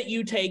gamble that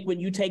you take when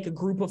you take a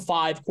group of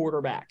 5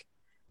 quarterback.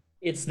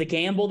 It's the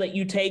gamble that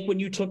you take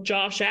when you took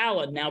Josh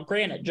Allen. Now,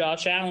 granted,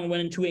 Josh Allen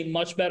went into a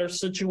much better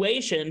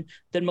situation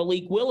than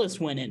Malik Willis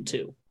went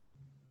into.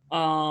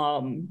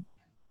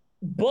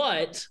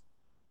 But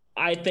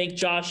I think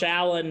Josh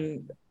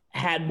Allen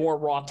had more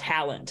raw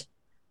talent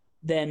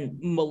than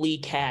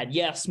Malik had.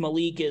 Yes,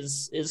 Malik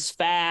is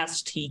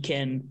fast. He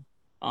can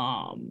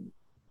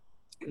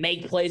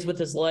make plays with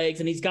his legs,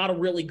 and he's got a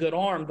really good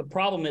arm. The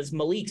problem is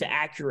Malik's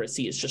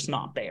accuracy is just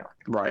not there.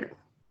 Right.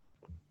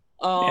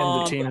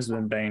 And the team has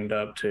been banged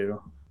up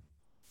too.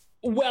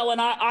 Well,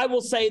 and I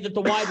will say that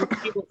the wide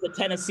receivers that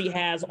Tennessee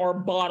has are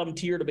bottom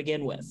tier to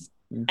begin with.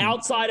 Mm-hmm.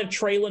 Outside of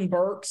Traylon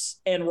Burks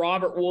and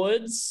Robert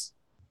Woods,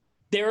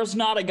 there's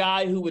not a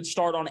guy who would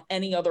start on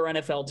any other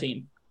NFL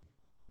team.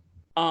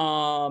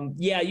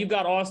 You've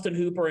got Austin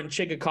Hooper and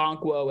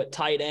Chigakonkwo at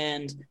tight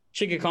end.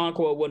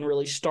 Chigakonkwo wouldn't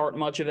really start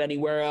much of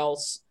anywhere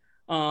else.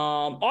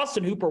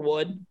 Austin Hooper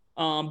would,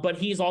 but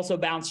he's also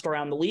bounced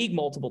around the league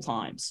multiple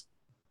times.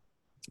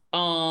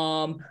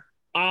 I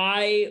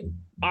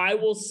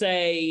will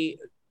say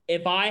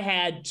if I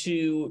had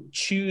to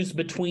choose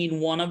between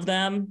one of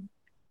them,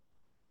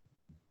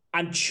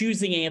 I'm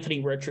choosing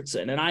Anthony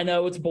Richardson. And I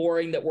know it's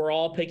boring that we're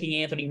all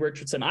picking Anthony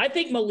Richardson. I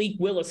think Malik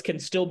Willis can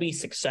still be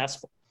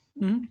successful.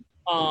 Mm-hmm.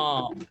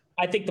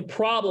 I think the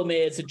problem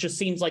is it just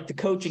seems like the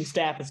coaching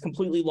staff has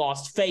completely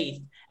lost faith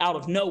out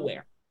of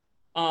nowhere.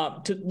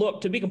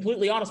 To be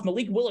completely honest,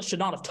 Malik Willis should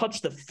not have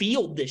touched the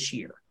field this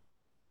year.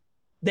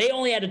 They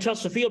only had to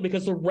touch the field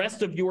because the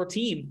rest of your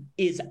team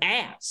is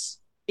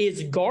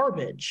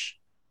garbage.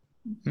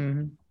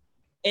 Mm-hmm.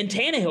 And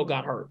Tannehill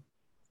got hurt.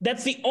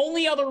 That's the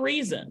only other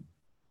reason.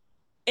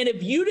 And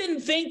if you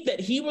didn't think that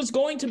he was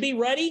going to be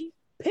ready,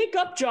 pick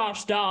up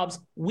Josh Dobbs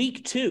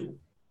week 2.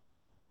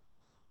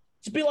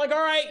 Just be like,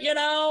 all right,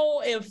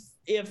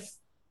 if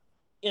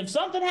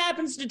something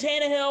happens to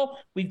Tannehill,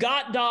 we've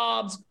got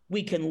Dobbs.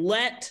 We can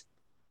let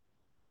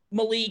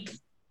Malik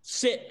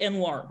sit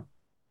and learn.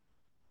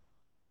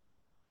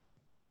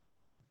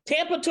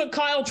 Tampa took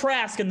Kyle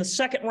Trask in the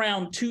 2nd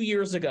round 2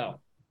 years ago.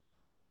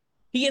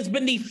 He has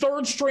been the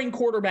 3rd-string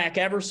quarterback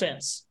ever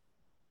since.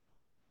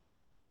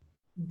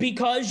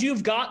 Because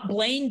you've got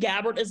Blaine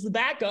Gabbert as the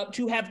backup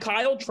to have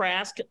Kyle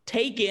Trask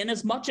take in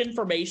as much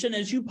information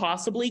as you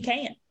possibly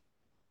can.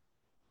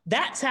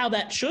 That's how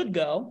that should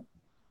go.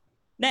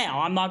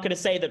 Now, I'm not going to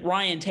say that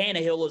Ryan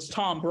Tannehill is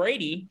Tom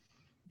Brady,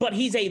 but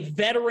he's a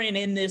veteran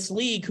in this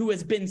league who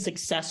has been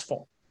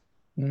successful.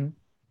 Mm-hmm.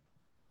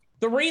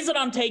 The reason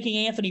I'm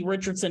taking Anthony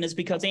Richardson is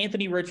because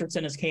Anthony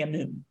Richardson is Cam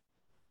Newton.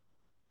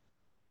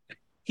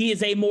 He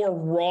is a more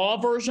raw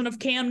version of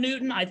Cam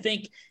Newton. I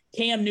think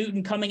Cam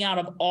Newton coming out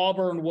of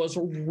Auburn was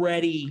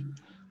ready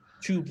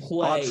to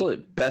play.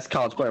 Absolutely. Best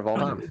college player of all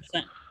time.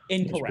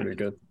 Incorrect. Pretty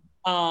good.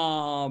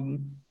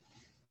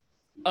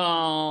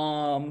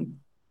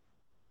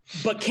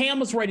 But Cam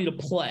was ready to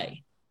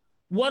play.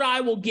 What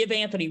I will give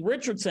Anthony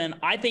Richardson,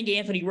 I think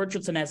Anthony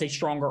Richardson has a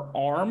stronger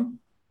arm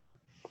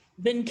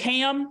than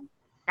Cam.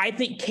 I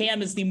think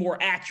Cam is the more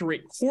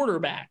accurate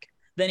quarterback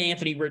than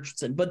Anthony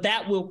Richardson, but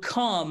that will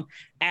come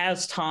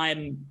as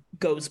time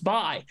goes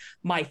by.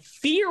 My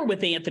fear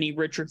with Anthony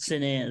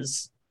Richardson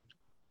is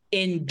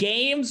in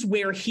games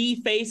where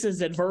he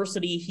faces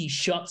adversity, he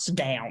shuts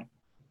down.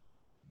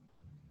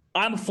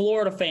 I'm a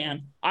Florida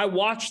fan. I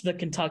watched the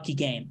Kentucky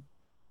game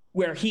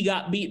where he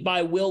got beat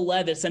by Will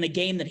Levis in a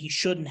game that he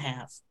shouldn't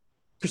have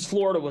because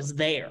Florida was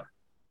there.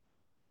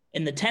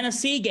 In the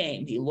Tennessee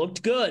game, he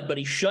looked good, but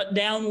he shut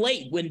down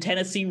late when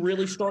Tennessee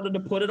really started to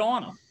put it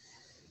on him.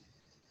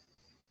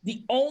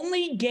 The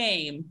only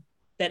game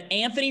that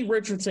Anthony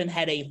Richardson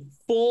had a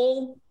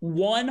full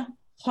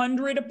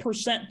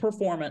 100%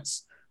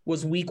 performance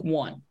was week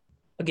 1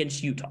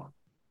 against Utah.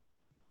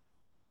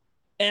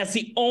 And that's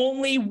the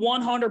only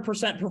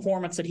 100%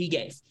 performance that he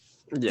gave.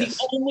 Yes.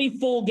 The only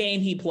full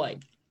game he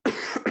played.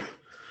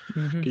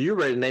 Mm-hmm. You're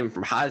ready to name him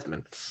from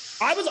Heisman.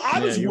 I was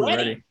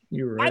ready.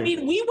 You were ready. I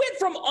mean, we went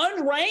from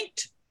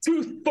unranked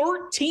to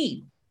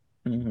 13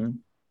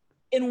 in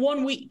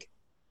 1 week.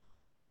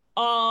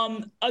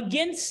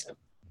 Against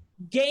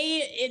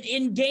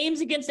in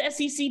games against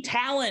SEC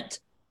talent.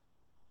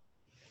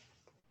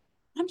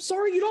 I'm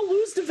sorry, you don't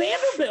lose to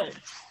Vanderbilt.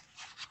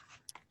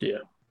 Yeah.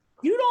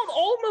 You don't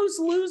almost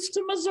lose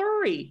to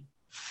Missouri.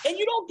 And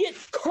you don't get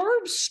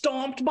curb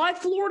stomped by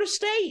Florida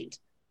State.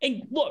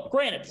 And look,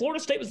 granted,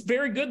 Florida State was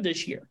very good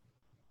this year.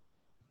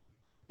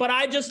 But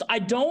I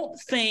don't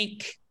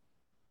think,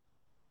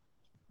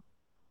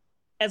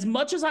 as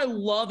much as I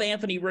love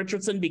Anthony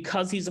Richardson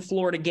because he's a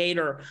Florida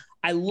Gator,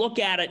 I look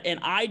at it and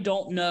I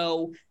don't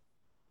know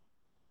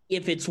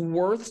if it's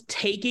worth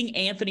taking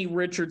Anthony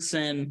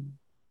Richardson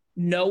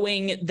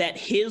knowing that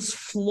his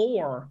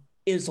floor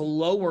is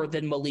lower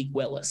than Malik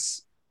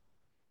Willis,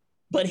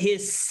 but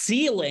his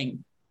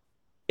ceiling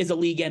is a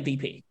league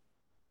MVP.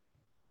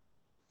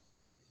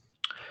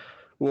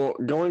 Well,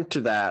 going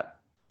to that,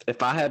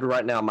 if I had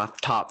right now my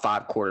top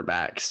 5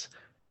 quarterbacks,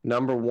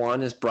 number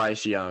 1 is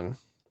Bryce Young.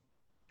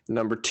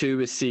 Number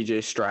 2 is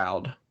CJ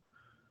Stroud.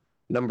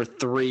 Number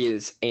 3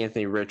 is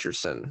Anthony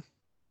Richardson.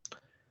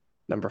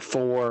 Number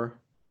 4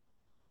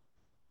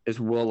 is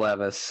Will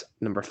Levis.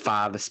 Number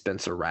 5 is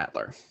Spencer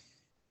Rattler.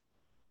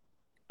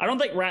 I don't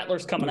think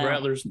Rattler's coming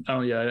out. Oh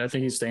yeah, I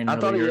think he's staying I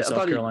another year at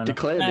South Carolina. He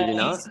declared, did he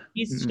not?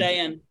 He's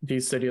staying. I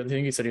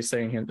think he said he's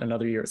staying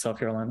another year at South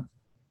Carolina.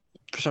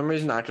 For some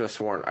reason, I could have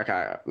sworn.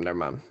 Okay, never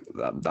mind.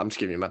 I'm just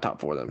giving you my top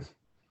 4 then.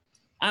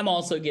 I'm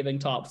also giving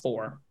top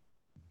 4.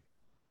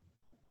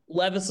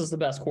 Levis is the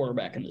best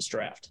quarterback in this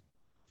draft.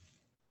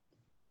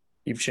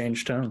 You've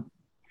changed tone.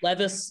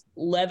 Levis,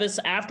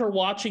 after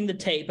watching the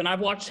tape, and I've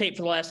watched tape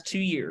for the last 2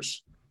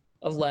 years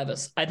of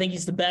Levis, I think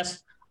he's the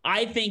best.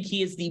 I think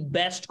he is the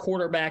best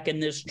quarterback in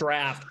this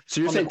draft.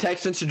 So you're saying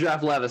Texans should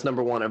draft Levis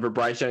number 1 over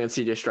Bryce Young and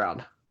CJ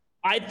Stroud?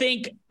 I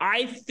think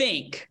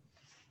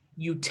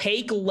you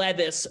take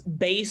Levis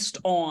based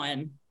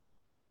on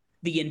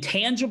the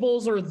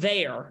intangibles are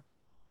there.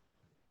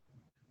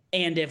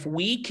 And if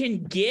we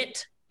can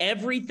get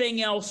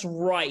everything else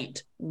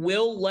right,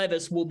 Will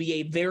Levis will be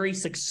a very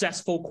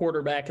successful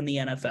quarterback in the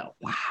NFL.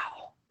 Wow.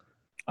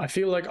 I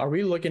feel like, are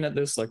we looking at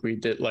this like we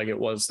did, like it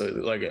was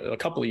like a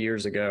couple of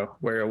years ago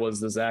where it was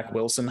the Zach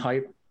Wilson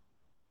hype?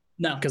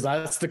 No. Because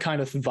that's the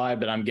kind of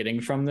vibe that I'm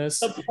getting from this.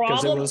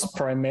 Because it was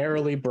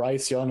primarily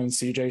Bryce Young and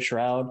CJ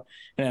Stroud.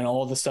 And then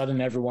all of a sudden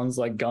everyone's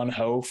like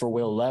gung-ho for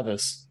Will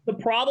Levis. The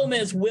problem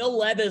is Will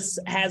Levis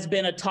has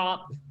been a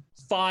top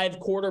 5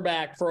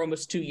 quarterback for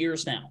almost 2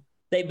 years now.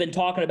 They've been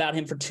talking about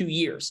him for 2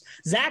 years.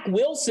 Zach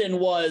Wilson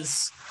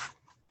was,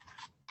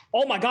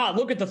 oh my God,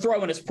 look at the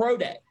throw in his pro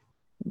day.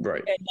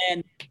 Right. And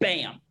then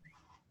bam.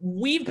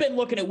 We've been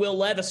looking at Will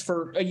Levis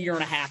for a year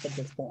and a half at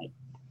this point.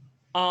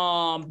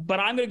 But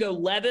I'm going to go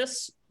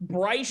Levis,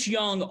 Bryce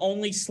Young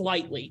only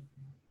slightly,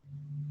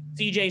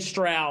 CJ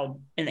Stroud,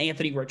 and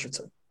Anthony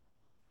Richardson.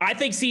 I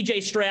think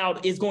CJ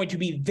Stroud is going to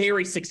be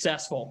very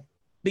successful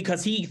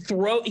because he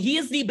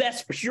is the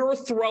best pure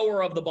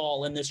thrower of the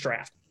ball in this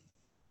draft.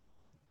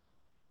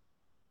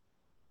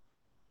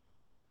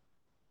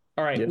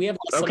 All right, we have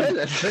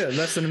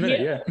less than a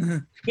minute.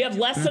 We have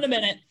less than a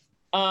minute.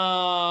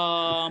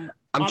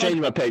 I'm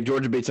changing my pick.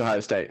 Georgia beats Ohio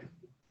State.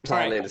 That's all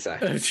I need to say.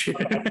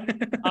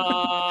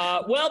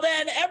 Well,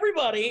 then,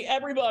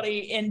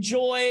 everybody,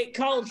 enjoy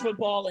college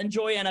football,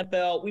 enjoy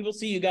NFL. We will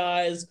see you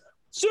guys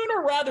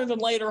sooner rather than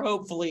later,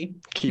 hopefully.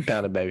 Keep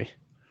pounding, baby.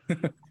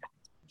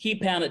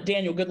 Keep pounding.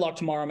 Daniel, good luck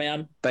tomorrow,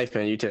 man. Thanks,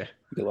 man. You too.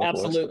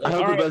 Absolutely. I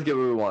hope we both get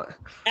what we want.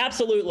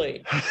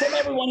 Absolutely. From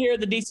everyone here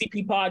at the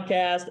DCP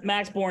podcast,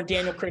 Max Bourne,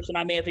 Daniel Christian,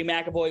 I'm Anthony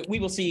McAvoy. We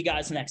will see you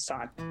guys next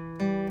time.